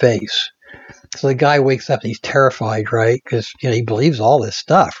in your face." So the guy wakes up and he's terrified, right? Because, he believes all this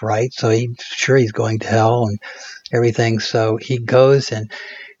stuff, right? So he's going to hell and everything. So he goes and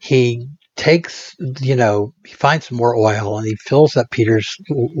he takes, he finds some more oil and he fills up Peter's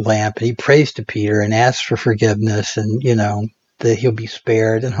lamp and he prays to Peter and asks for forgiveness and, that he'll be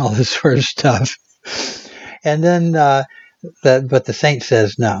spared and all this sort of stuff. And then, but the saint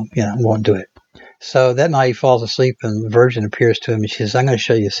says, no, won't do it. So that night he falls asleep and the Virgin appears to him and she says, I'm going to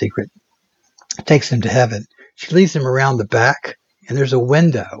show you a secret. Takes him to heaven. She leads him around the back and there's a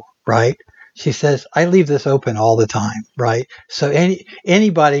window, right? She says, I leave this open all the time, right? So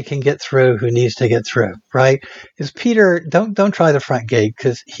anybody can get through who needs to get through, right? Is Peter, don't try the front gate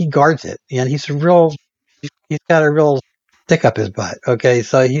because he guards it and he's got a real stick up his butt. Okay.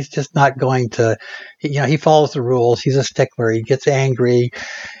 So he's just not going to, he follows the rules. He's a stickler. He gets angry.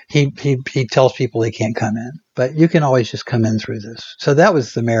 He tells people they can't come in, but you can always just come in through this. So that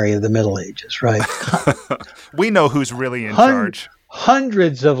was the Mary of the Middle Ages, right? We know who's really in charge.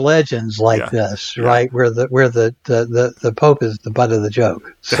 Hundreds of legends like this, right? Where the Pope is the butt of the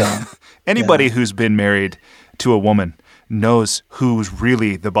joke. So anybody who's been married to a woman knows who's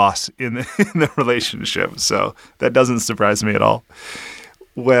really the boss in the relationship. So that doesn't surprise me at all.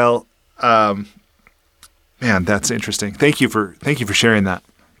 Well, man, that's interesting. Thank you for sharing that.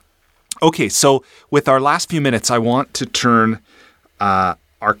 Okay, so with our last few minutes, I want to turn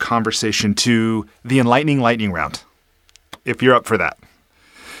our conversation to the enlightening lightning round, if you're up for that.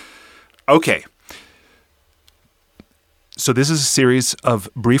 Okay. So this is a series of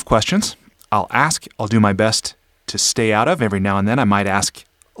brief questions. I'll do my best to stay out of. Every now and then I might ask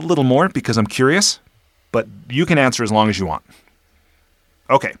a little more because I'm curious, but you can answer as long as you want.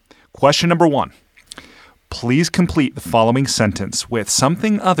 Okay, question number 1. Please complete the following sentence with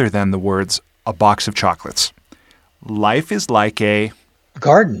something other than the words, a box of chocolates. Life is like a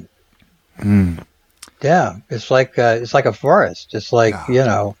garden. Yeah, it's like a forest. It's like,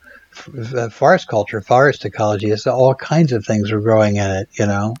 forest culture, forest ecology. It's all kinds of things are growing in it,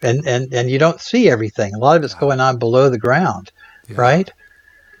 and you don't see everything. A lot of it's going on below the ground, right?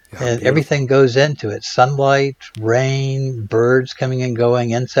 Yeah, and beautiful. Everything goes into it. Sunlight, rain, birds coming and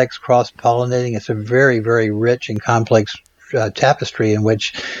going, insects cross-pollinating. It's a very, very rich and complex tapestry in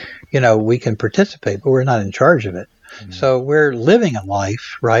which, we can participate, but we're not in charge of it. Mm-hmm. So we're living a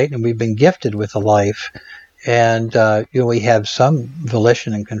life, right? And we've been gifted with a life. And, we have some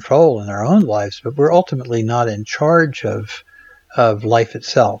volition and control in our own lives, but we're ultimately not in charge of life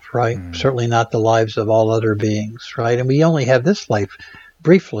itself, right? Mm. Certainly not the lives of all other beings, right? And we only have this life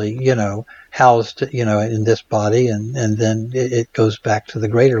briefly, housed, in this body, and then it goes back to the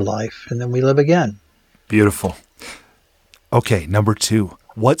greater life, and then we live again. Beautiful. Okay, number 2.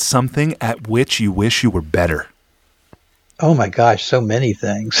 What's something at which you wish you were better? Oh my gosh, so many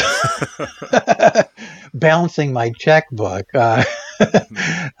things. Balancing my checkbook. Gosh,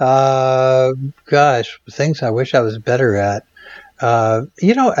 things I wish I was better at.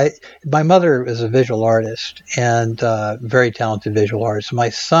 My mother is a visual artist and very talented visual artist. My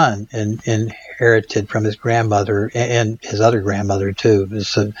son inherited from his grandmother and his other grandmother too.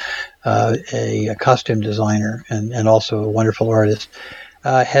 Is a costume designer and also a wonderful artist.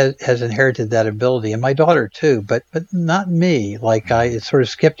 Has inherited that ability, and my daughter too, but not me. It sort of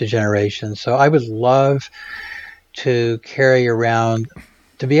skipped a generation. So I would love to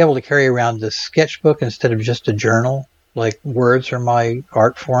be able to carry around the sketchbook instead of just a journal. Like, words are my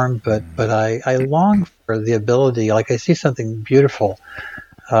art form, but I long for the ability. Like, I see something beautiful,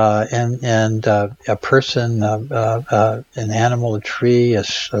 and a person, an animal, a tree, a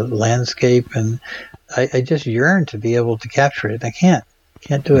landscape, and I just yearn to be able to capture it. I can't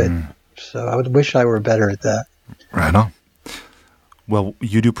do it. So I would wish I were better at that. Right on. Well,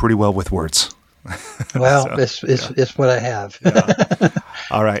 you do pretty well with words. Well, it's what I have. Yeah.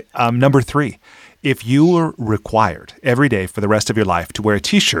 All right. Number 3. If you were required every day for the rest of your life to wear a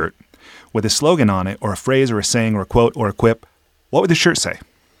T-shirt with a slogan on it, or a phrase, or a saying, or a quote, or a quip, what would the shirt say?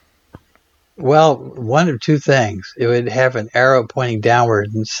 Well, one of two things. It would have an arrow pointing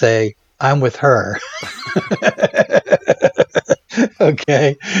downward and say, I'm with her.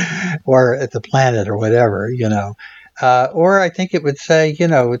 Okay. Or at the planet or whatever, Or I think it would say,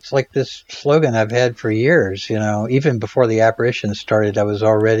 it's like this slogan I've had for years, even before the apparition started, I was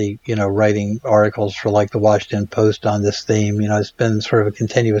already, writing articles for like the Washington Post on this theme. It's been sort of a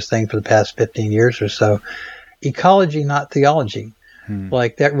continuous thing for the past 15 years or so. Ecology, not theology.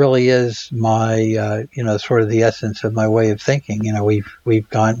 Like, that really is my, sort of the essence of my way of thinking. We've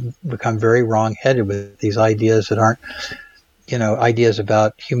become very wrong-headed with these ideas that aren't, ideas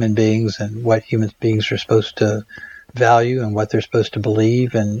about human beings and what human beings are supposed to value and what they're supposed to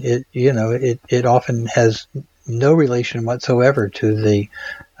believe, and it often has no relation whatsoever to the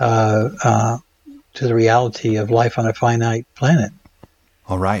reality of life on a finite planet.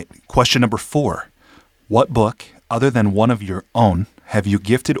 All right. Question number 4. What book, other than one of your own, have you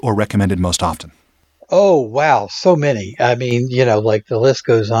gifted or recommended most often? Oh, wow. So many. I mean, like, the list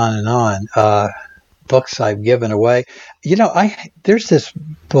goes on and on. books I've given away. There's this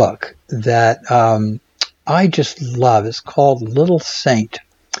book that I just love. It's called Little Saint,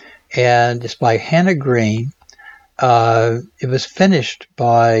 and it's by Hannah Green. It was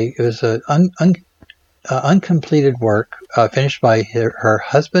an uncompleted work, finished by her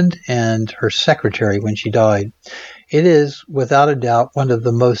husband and her secretary when she died. It is, without a doubt, one of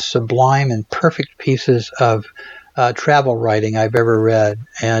the most sublime and perfect pieces of travel writing I've ever read.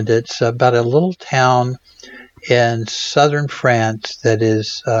 And it's about a little town in southern France that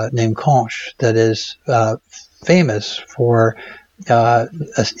is named Conches, that is famous for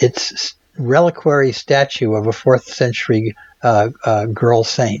its reliquary statue of a 4th century girl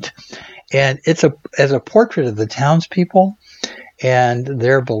saint. And it's as a portrait of the townspeople and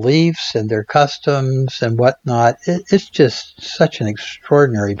their beliefs and their customs and whatnot. It's just such an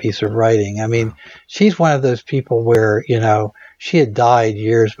extraordinary piece of writing. I mean, she's one of those people where, she had died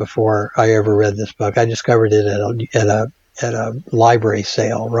years before I ever read this book. I discovered it at a library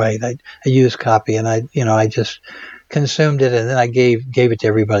sale, right? A used copy, and I just consumed it, and then I gave it to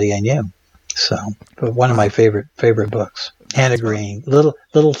everybody I knew. So, but one of my favorite books. Hannah Green,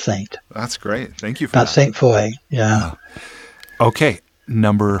 Little Saint. That's great. Thank you for Not that. Saint Foy. Yeah. Okay,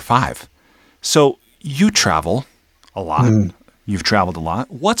 number 5. So you travel a lot. You've traveled a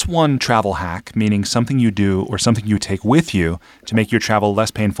lot. What's one travel hack, meaning something you do or something you take with you to make your travel less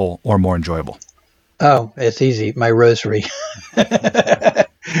painful or more enjoyable? Oh, it's easy. My rosary. I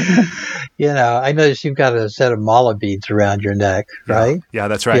noticed you've got a set of mala beads around your neck, right? Yeah,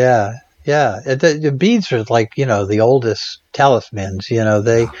 that's right. Yeah. Yeah. The beads are like, the oldest talismans.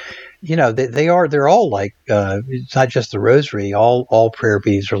 They're all like, it's not just the rosary. All prayer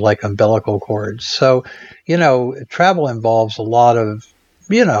beads are like umbilical cords. So, travel involves a lot of,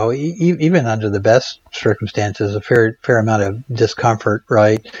 even under the best circumstances, a fair amount of discomfort,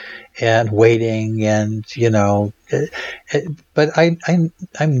 right? And waiting and, but I'm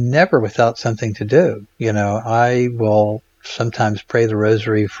never without something to do. I will sometimes pray the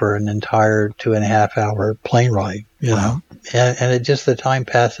rosary for an entire 2.5 hour plane ride, Wow. and it just, the time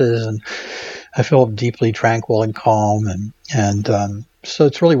passes and I feel deeply tranquil and calm. And so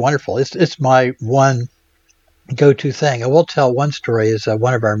it's really wonderful. It's my one go-to thing. I will tell one story. Is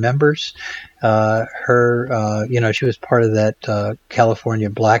one of our members, she was part of that California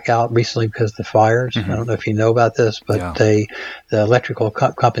blackout recently because of the fires. I don't know if you know about this, but the electrical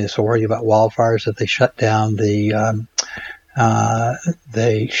company is so worried about wildfires that they shut down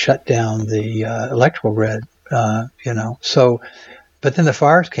the electrical grid. So, but then the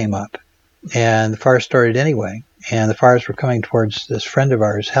fires came up, and the fires started anyway. And the fires were coming towards this friend of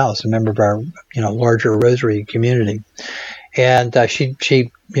ours' house, a member of our, larger Rosary community. And she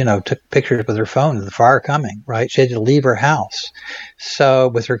took pictures with her phone of the fire coming, right? She had to leave her house. So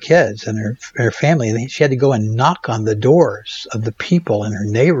with her kids and her family, and she had to go and knock on the doors of the people in her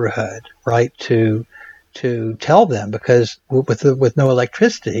neighborhood, right? To tell them, because with no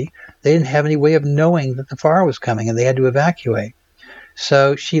electricity, they didn't have any way of knowing that the fire was coming, and they had to evacuate.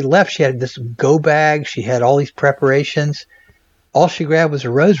 So she left. She had this go bag. She had all these preparations. All she grabbed was a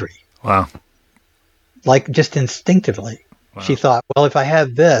rosary. Wow. Like just instinctively. Wow. She thought, well, if I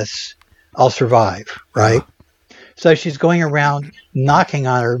have this, I'll survive, right? Wow. So she's going around knocking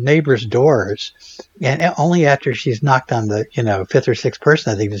on her neighbors' doors. And only after she's knocked on the, 5th or 6th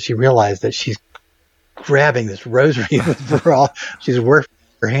person, I think, does she realize that she's grabbing this rosary for all. She's worked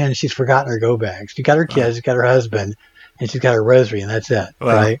her hand. She's forgotten her go bags. She got her kids, she got her husband, and she's got her rosary, and that's it,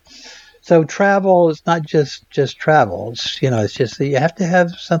 right? So travel is not just travel. It's, it's just that you have to have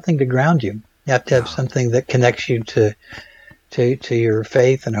something to ground you. You have to have something that connects you to your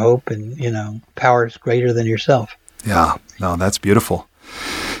faith and hope and, powers greater than yourself. Yeah, no, that's beautiful.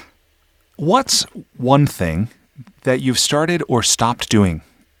 What's one thing that you've started or stopped doing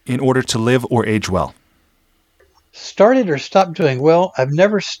in order to live or age well? Started or stopped doing? Well, I've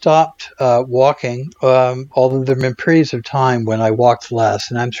never stopped walking, although there have been periods of time when I walked less,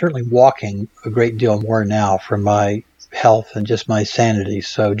 and I'm certainly walking a great deal more now for my health and just my sanity,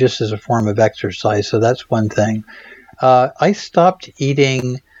 so just as a form of exercise. So that's one thing. I stopped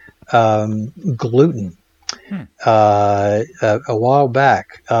eating gluten a while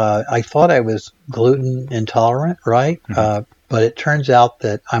back. I thought I was gluten intolerant, right? But it turns out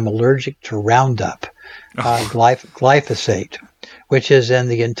that I'm allergic to Roundup. Glyphosate, which is in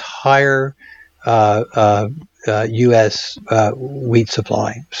the entire U.S. wheat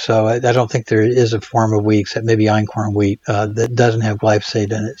supply. So I don't think there is a form of wheat, except maybe einkorn wheat, that doesn't have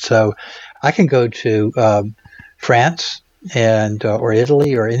glyphosate in it. So I can go to France and or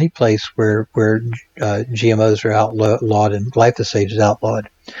Italy or any place where GMOs are outlawed and glyphosate is outlawed,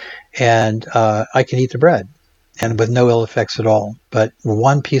 and I can eat the bread, and with no ill effects at all. But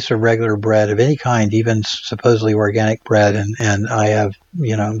one piece of regular bread of any kind, even supposedly organic bread, and I have,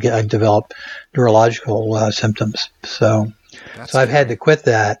 I developed neurological symptoms. So I've had to quit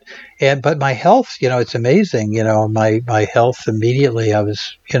that. But my health, it's amazing. My health immediately, I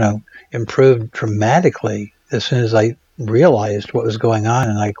was, improved dramatically as soon as I realized what was going on,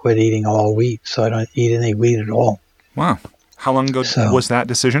 and I quit eating all wheat. So I don't eat any wheat at all. Wow. How long ago was that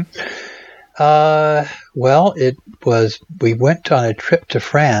decision? Well, we went on a trip to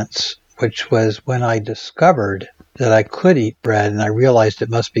France, which was when I discovered that I could eat bread, and I realized it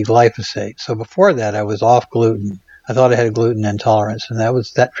must be glyphosate. So before that, I was off gluten. I thought I had a gluten intolerance, and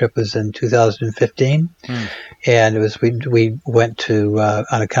that trip was in 2015. And it was we went to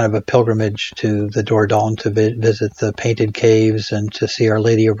on a kind of a pilgrimage to the Dordogne to visit the painted caves and to see Our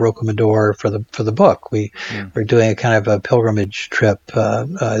Lady of Rocamadour for the book. We were doing a kind of a pilgrimage trip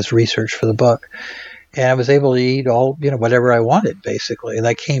as research for the book, and I was able to eat all whatever I wanted basically. And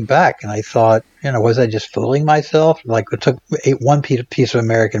I came back and I thought, was I just fooling myself? Like ate one piece of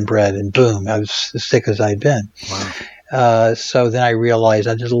American bread and boom, I was as sick as I'd been. Wow. So then I realized,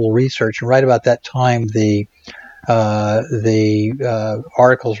 I did a little research, and right about that time, the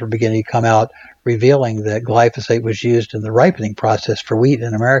articles were beginning to come out revealing that glyphosate was used in the ripening process for wheat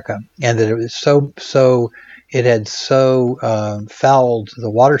in America, and that it was it had fouled the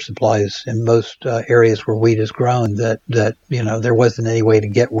water supplies in most areas where wheat is grown that there wasn't any way to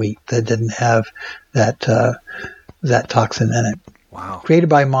get wheat that didn't have that toxin in it. Wow. Created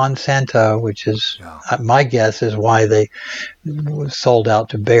by Monsanto, which is my guess is why they sold out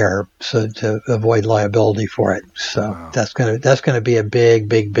to Bayer, so to avoid liability for it. So that's gonna be a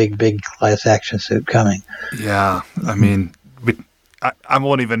big class action suit coming. Yeah, I mean, I'm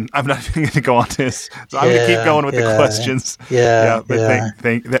not even going to go on this. So I'm going to keep going with the questions.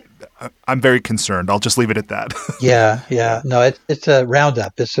 I'm very concerned. I'll just leave it at that. No, it's a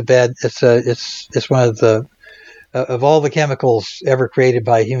Roundup. It's one of the of all the chemicals ever created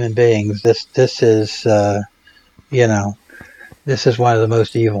by human beings, this is this is one of the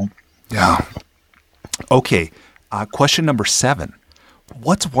most evil. Yeah. Okay. Question number 7.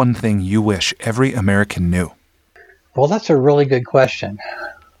 What's one thing you wish every American knew? Well, that's a really good question.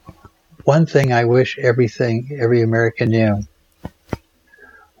 One thing I wish every American knew.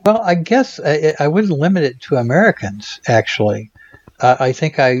 Well, I guess I wouldn't limit it to Americans, actually. I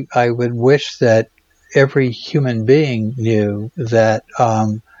think I would wish that every human being knew that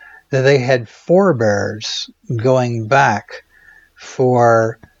that they had forebears going back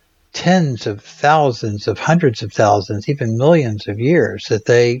for tens of thousands of hundreds of thousands, even millions of years, that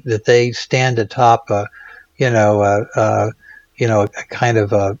they stand atop a kind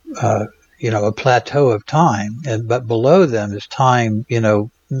of a plateau of time, but below them is time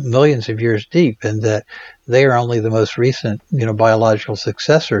millions of years deep, and that they are only the most recent biological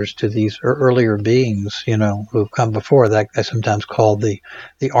successors to these earlier beings who've come before. That I sometimes call the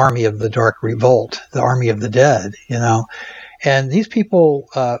army of the dark revolt, the army of the dead. And these people,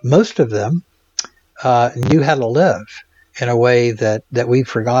 most of them, knew how to live in a way that we've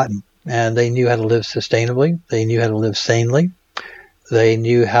forgotten. And they knew how to live sustainably. They knew how to live sanely. They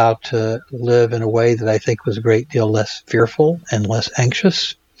knew how to live in a way that I think was a great deal less fearful and less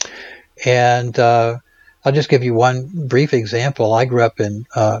anxious. And I'll just give you one brief example. I grew up in,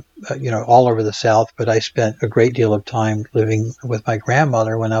 all over the South, but I spent a great deal of time living with my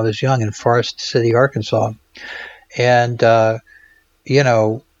grandmother when I was young in Forest City, Arkansas. And,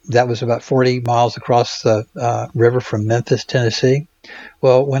 that was about 40 miles across the river from Memphis, Tennessee.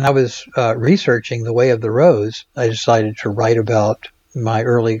 Well, when I was researching the Way of the Rose, I decided to write about my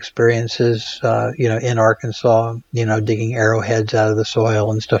early experiences, in Arkansas, digging arrowheads out of the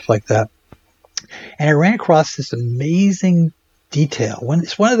soil and stuff like that. And I ran across this amazing detail.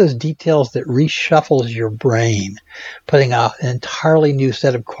 It's one of those details that reshuffles your brain, putting out an entirely new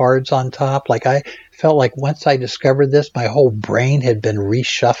set of cards on top. Like I felt like once I discovered this, my whole brain had been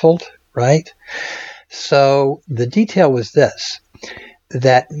reshuffled, right? So the detail was this,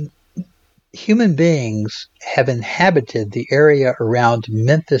 that human beings have inhabited the area around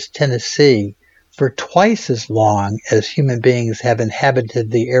Memphis, Tennessee for twice as long as human beings have inhabited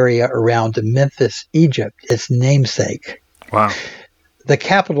the area around Memphis, Egypt, its namesake. Wow. The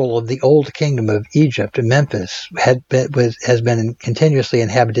capital of the old kingdom of Egypt, Memphis, has been continuously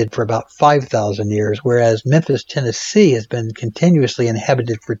inhabited for about 5,000 years, whereas Memphis, Tennessee has been continuously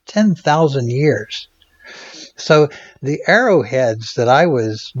inhabited for 10,000 years. So the arrowheads that I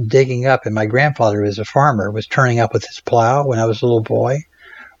was digging up, and my grandfather was a farmer, was turning up with his plow when I was a little boy,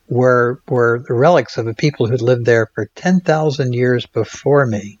 were the relics of the people who lived there for 10,000 years before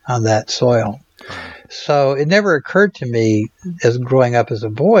me on that soil. So it never occurred to me as growing up as a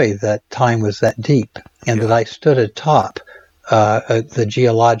boy that time was that deep and that I stood atop the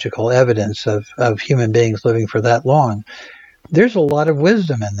geological evidence of human beings living for that long. There's a lot of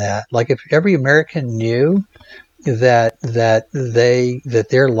wisdom in that. Like if every American knew that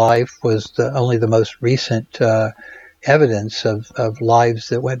their life was only the most recent evidence of lives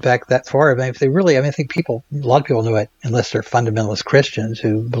that went back that far. I mean, if they really, I think a lot of people knew it, unless they're fundamentalist Christians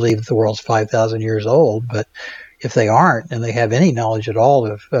who believe the world's 5,000 years old. But if they aren't and they have any knowledge at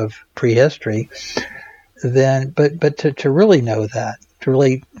all of prehistory, then, but to really know that, to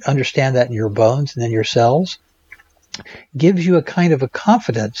really understand that in your bones and in your cells, gives you a kind of a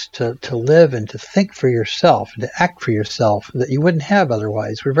confidence to live and to think for yourself and to act for yourself that you wouldn't have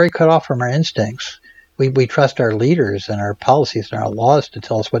otherwise. We're very cut off from our instincts. We trust our leaders and our policies and our laws to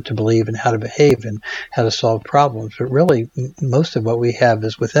tell us what to believe and how to behave and how to solve problems. But really, most of what we have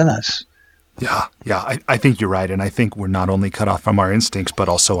is within us. Yeah, I think you're right. And I think we're not only cut off from our instincts, but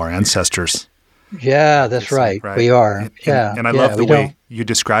also our ancestors. Yeah, that's right. We are. And I love the way you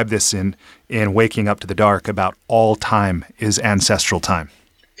describe this in Waking Up to the Dark about all time is ancestral time.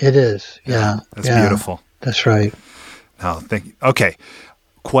 It is. Yeah. That's beautiful. That's right. Oh, thank you. Okay.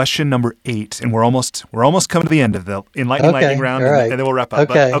 Question number 8, and we're almost coming to the end of the enlightening lightning round, and then we'll wrap up.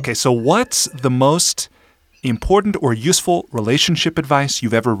 Okay. But, so what's the most important or useful relationship advice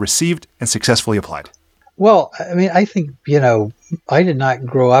you've ever received and successfully applied? Well, I mean, I think, I did not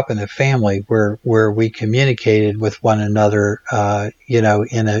grow up in a family where we communicated with one another, in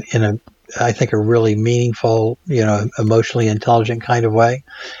a I think a really meaningful, emotionally intelligent kind of way.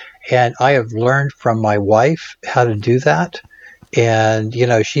 And I have learned from my wife how to do that. And,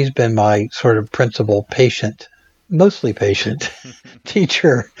 she's been my sort of principal patient, mostly patient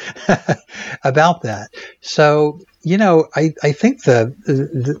teacher about that. So, I think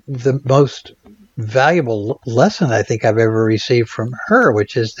the most valuable lesson I think I've ever received from her,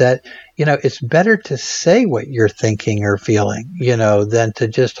 which is that, it's better to say what you're thinking or feeling, than to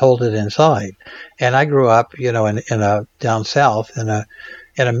just hold it inside. And I grew up, in a down south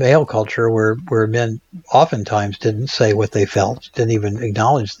in a male culture where men oftentimes didn't say what they felt, didn't even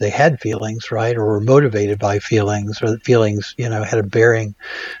acknowledge they had feelings, right? Or were motivated by feelings, or that feelings, had a bearing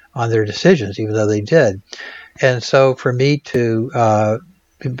on their decisions, even though they did. And so for me to,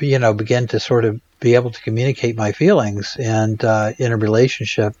 begin to sort of be able to communicate my feelings and in a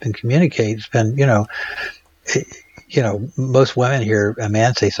relationship and communicate, it's been, most women hear a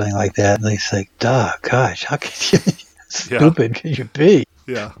man say something like that and they say, duh, gosh, how could you, stupid could you be?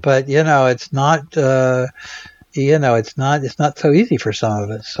 Yeah. But, it's not, it's not so easy for some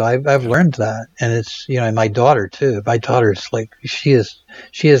of us. So I've learned that. And it's, and my daughter too. My daughter's like, she is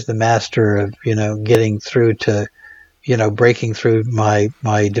the master of, getting through to, breaking through my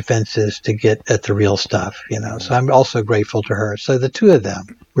defenses to get at the real stuff, So I'm also grateful to her. So the two of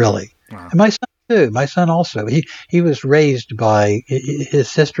them, really. Wow. And my son too. My son also. He was raised by, his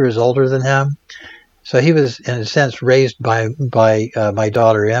sister is older than him. So he was, in a sense, raised by my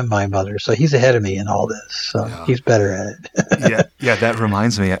daughter and my mother. So he's ahead of me in all this. So he's better at it. Yeah. That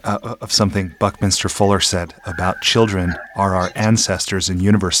reminds me of something Buckminster Fuller said about children are our ancestors in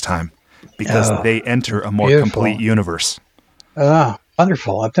universe time because they enter a more complete universe.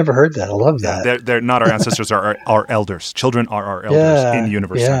 Wonderful. I've never heard that. I love that. They're not our ancestors, are our elders. Children are our elders in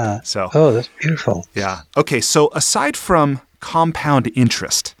universe time. So, that's beautiful. Yeah. Okay. So aside from compound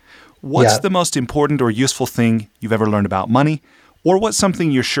interest, what's the most important or useful thing you've ever learned about money? Or what's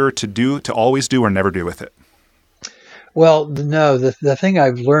something you're sure to always do or never do with it? Well, no, the thing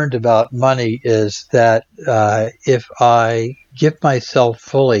I've learned about money is that if I give myself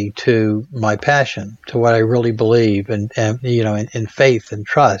fully to my passion, to what I really believe, and in faith and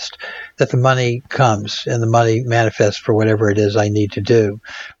trust, that the money comes and the money manifests for whatever it is I need to do.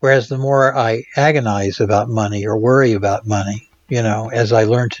 Whereas the more I agonize about money or worry about money, as I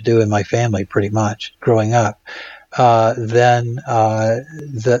learned to do in my family pretty much growing up, then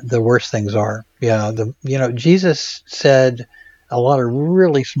the worse things are. Jesus said a lot of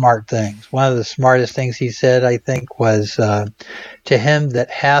really smart things. One of the smartest things he said, I think, was, to him that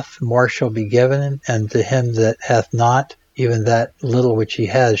hath more shall be given, and to him that hath not, even that little which he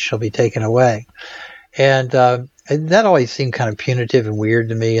has shall be taken away. And that always seemed kind of punitive and weird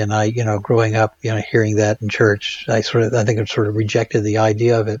to me. And I, growing up, hearing that in church, I think I sort of rejected the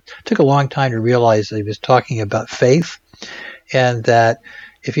idea of it. It took a long time to realize that he was talking about faith, and that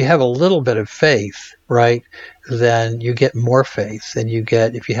if you have a little bit of faith, right, then you get more faith. And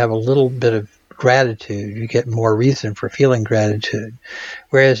if you have a little bit of gratitude. You get more reason for feeling gratitude.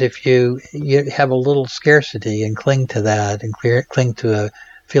 Whereas if you have a little scarcity and cling to that and cling to a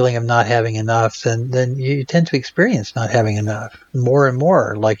feeling of not having enough, then you tend to experience not having enough more and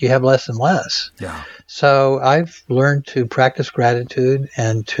more, like you have less and less. Yeah. So I've learned to practice gratitude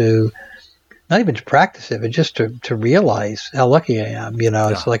and to not even to practice it, but just to realize how lucky I am.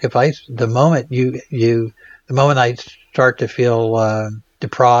 It's like the moment I start to feel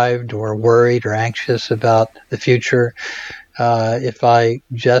deprived or worried or anxious about the future, if I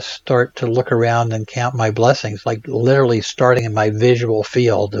just start to look around and count my blessings, like literally starting in my visual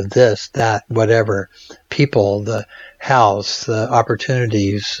field of this, that, whatever, people, the house, the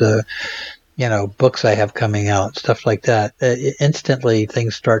opportunities, books I have coming out, stuff like that, instantly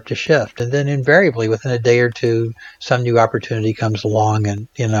things start to shift. And then invariably within a day or two, some new opportunity comes along and,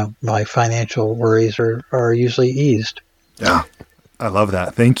 my financial worries are usually eased. Yeah. I love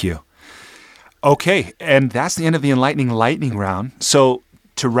that. Thank you. Okay. And that's the end of the Enlightening Lightning Round. So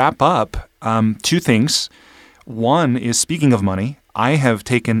to wrap up, two things. One is, speaking of money, I have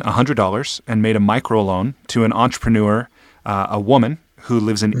taken $100 and made a microloan to an entrepreneur, a woman who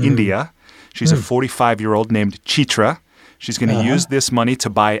lives in India. She's a 45-year-old named Chitra. She's going to use this money to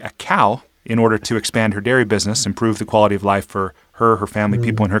buy a cow in order to expand her dairy business, improve the quality of life for her family,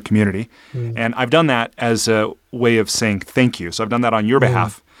 people in her community. And I've done that as a way of saying thank you. So I've done that on your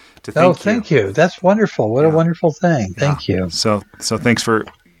behalf to thank you. Oh, thank you. That's wonderful. What a wonderful thing. Thank you. So thanks for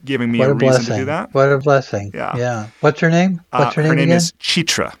giving me a reason to do that. What a blessing. Yeah. What's her name? Her name is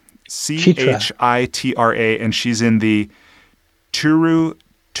Chitra. Chitra, and she's in the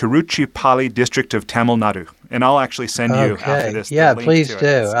Tiruchirappalli district of Tamil Nadu, and I'll actually send you after this. Yeah, please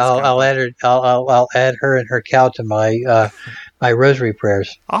do. I'll add her. I'll add her and her cow to my my rosary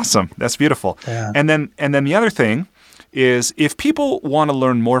prayers. Awesome, that's beautiful. Yeah. And then the other thing is, if people want to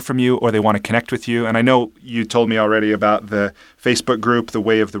learn more from you or they want to connect with you, and I know you told me already about the Facebook group, The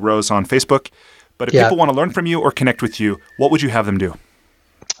Way of the Rose on Facebook, but if people want to learn from you or connect with you, what would you have them do?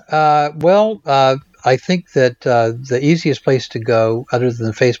 I think that the easiest place to go, other than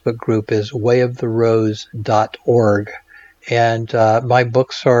the Facebook group, is wayoftheRose.org. And my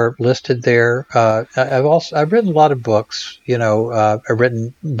books are listed there. I've written a lot of books. I've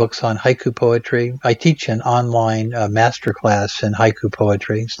written books on haiku poetry. I teach an online masterclass in haiku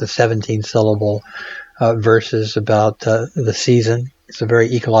poetry. It's the 17-syllable verses about the season. It's a very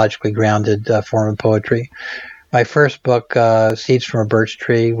ecologically grounded form of poetry. My first book, Seeds from a Birch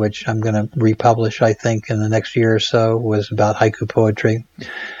Tree, which I'm going to republish, I think, in the next year or so, was about haiku poetry.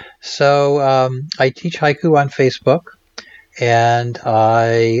 So I teach haiku on Facebook, and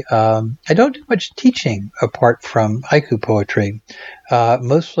I don't do much teaching apart from haiku poetry.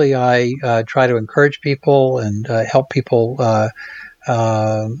 Mostly I try to encourage people and help people,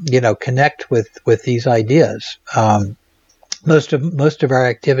 connect with these ideas. Most of our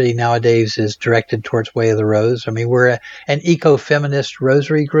activity nowadays is directed towards Way of the Rose. I mean, we're an eco-feminist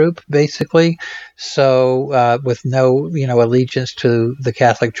rosary group, basically. So, with no, allegiance to the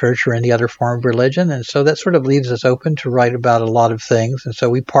Catholic Church or any other form of religion. And so that sort of leaves us open to write about a lot of things. And so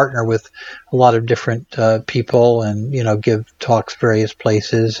we partner with a lot of different people and, give talks various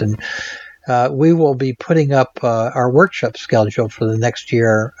places. And we will be putting up our workshop schedule for the next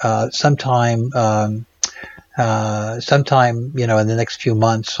year sometime in the next few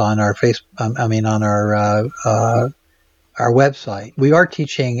months on our our website. We are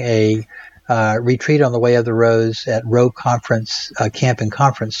teaching a retreat on the Way of the Rose at Rowe Conference Camp and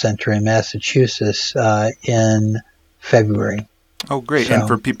Conference Center in Massachusetts in February. Oh, great. So, and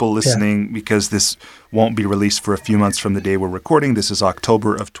for people listening, because this won't be released for a few months from the day we're recording, this is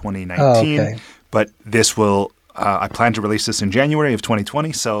October of 2019. Oh, okay. But this will... I plan to release this in January of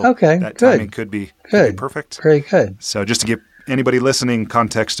 2020, so that timing could be perfect. Very good. So just to give anybody listening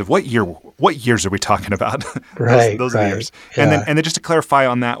context of what years are we talking about? Right. those are the years. Yeah. And then just to clarify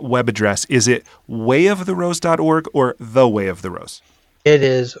on that web address, is it wayoftheRose.org or The Way of the Rose? It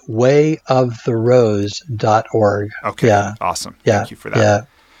is wayoftheRose.org. Okay. Yeah. Awesome. Yeah. Thank you for that.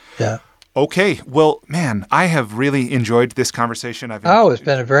 Yeah. Okay. Well, man, I have really enjoyed this conversation. It's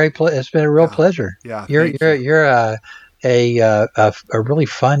been a real pleasure. Yeah. You're a really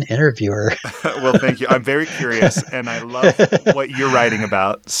fun interviewer. Well, thank you. I'm very curious, and I love what you're writing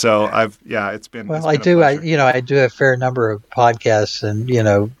about. So it's been. Well, I do a fair number of podcasts and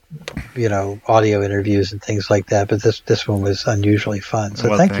audio interviews and things like that. But this one was unusually fun.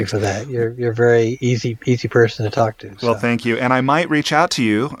 So thank you for that. You're a very easy person to talk to. Well, thank you. And I might reach out to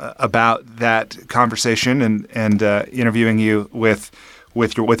you about that conversation and interviewing you with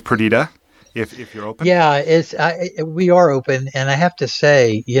Perdita. if you're open. Yeah, we are open, and I have to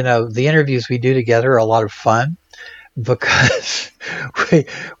say, the interviews we do together are a lot of fun because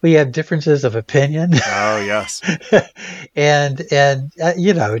we have differences of opinion. Oh, yes.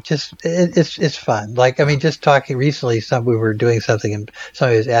 It's fun. Like, I mean, just talking recently, we were doing something, and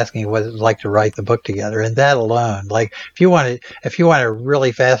somebody was asking what it was like to write the book together, and that alone, like, if you want a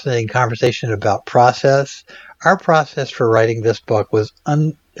really fascinating conversation about process, our process for writing this book was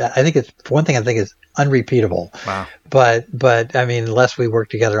I think it's one thing I think is unrepeatable. Wow. But I mean, unless we work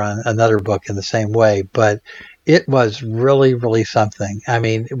together on another book in the same way, but it was really, really something. I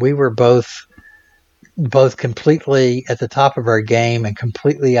mean, we were both completely at the top of our game and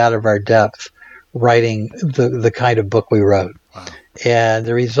completely out of our depth writing the kind of book we wrote. Wow. And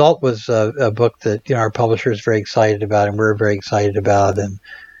the result was a book that, our publisher is very excited about, and we're very excited about. And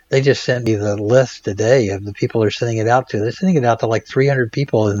they just sent me the list today of the people they're sending it out to. They're sending it out to like 300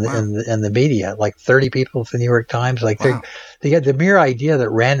 people in the media, like 30 people at the New York Times. Like, wow. The mere idea that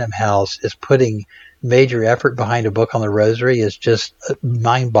Random House is putting major effort behind a book on the Rosary is just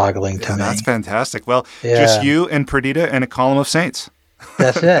mind-boggling to me. That's fantastic. Well, just you and Perdita and a column of saints.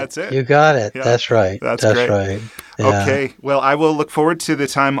 That's it. That's it. You got it. Yeah. That's right. That's great. Right. Yeah. Okay. Well, I will look forward to the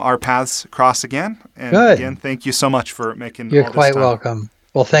time our paths cross again. And Good. Again, thank you so much for making You're all this quite time. welcome.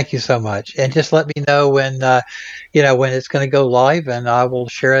 Well, thank you so much. And just let me know when it's going to go live, and I will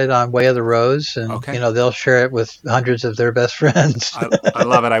share it on Way of the Rose, and okay. They'll share it with hundreds of their best friends. I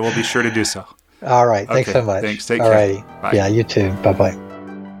love it. I will be sure to do so. All right. Thanks so much. Thanks. Take All care. righty. Bye. Yeah, you too. Bye-bye.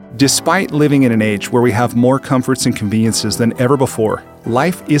 Despite living in an age where we have more comforts and conveniences than ever before,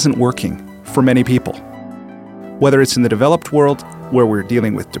 life isn't working for many people. Whether it's in the developed world, where we're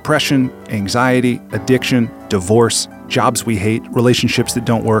dealing with depression, anxiety, addiction, divorce, jobs we hate, relationships that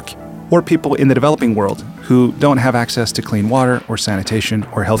don't work, or people in the developing world who don't have access to clean water or sanitation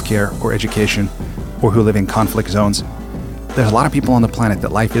or healthcare or education, or who live in conflict zones, there's a lot of people on the planet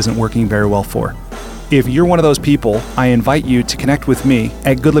that life isn't working very well for. If you're one of those people, I invite you to connect with me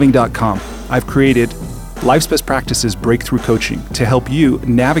at goodliving.com. I've created Life's Best Practices Breakthrough Coaching to help you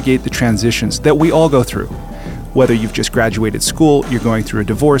navigate the transitions that we all go through. Whether you've just graduated school, you're going through a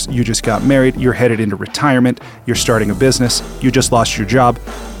divorce, you just got married, you're headed into retirement, you're starting a business, you just lost your job,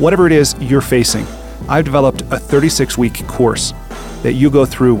 whatever it is you're facing, I've developed a 36-week course that you go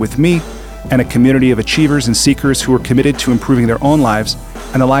through with me and a community of achievers and seekers who are committed to improving their own lives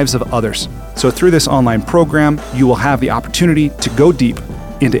and the lives of others. So through this online program, you will have the opportunity to go deep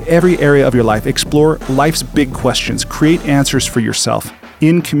into every area of your life, explore life's big questions, create answers for yourself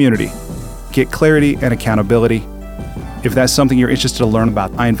in community, get clarity and accountability. If that's something you're interested to learn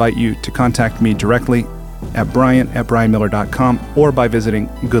about, I invite you to contact me directly at brian@brianmiller.com or by visiting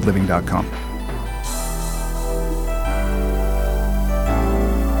goodliving.com.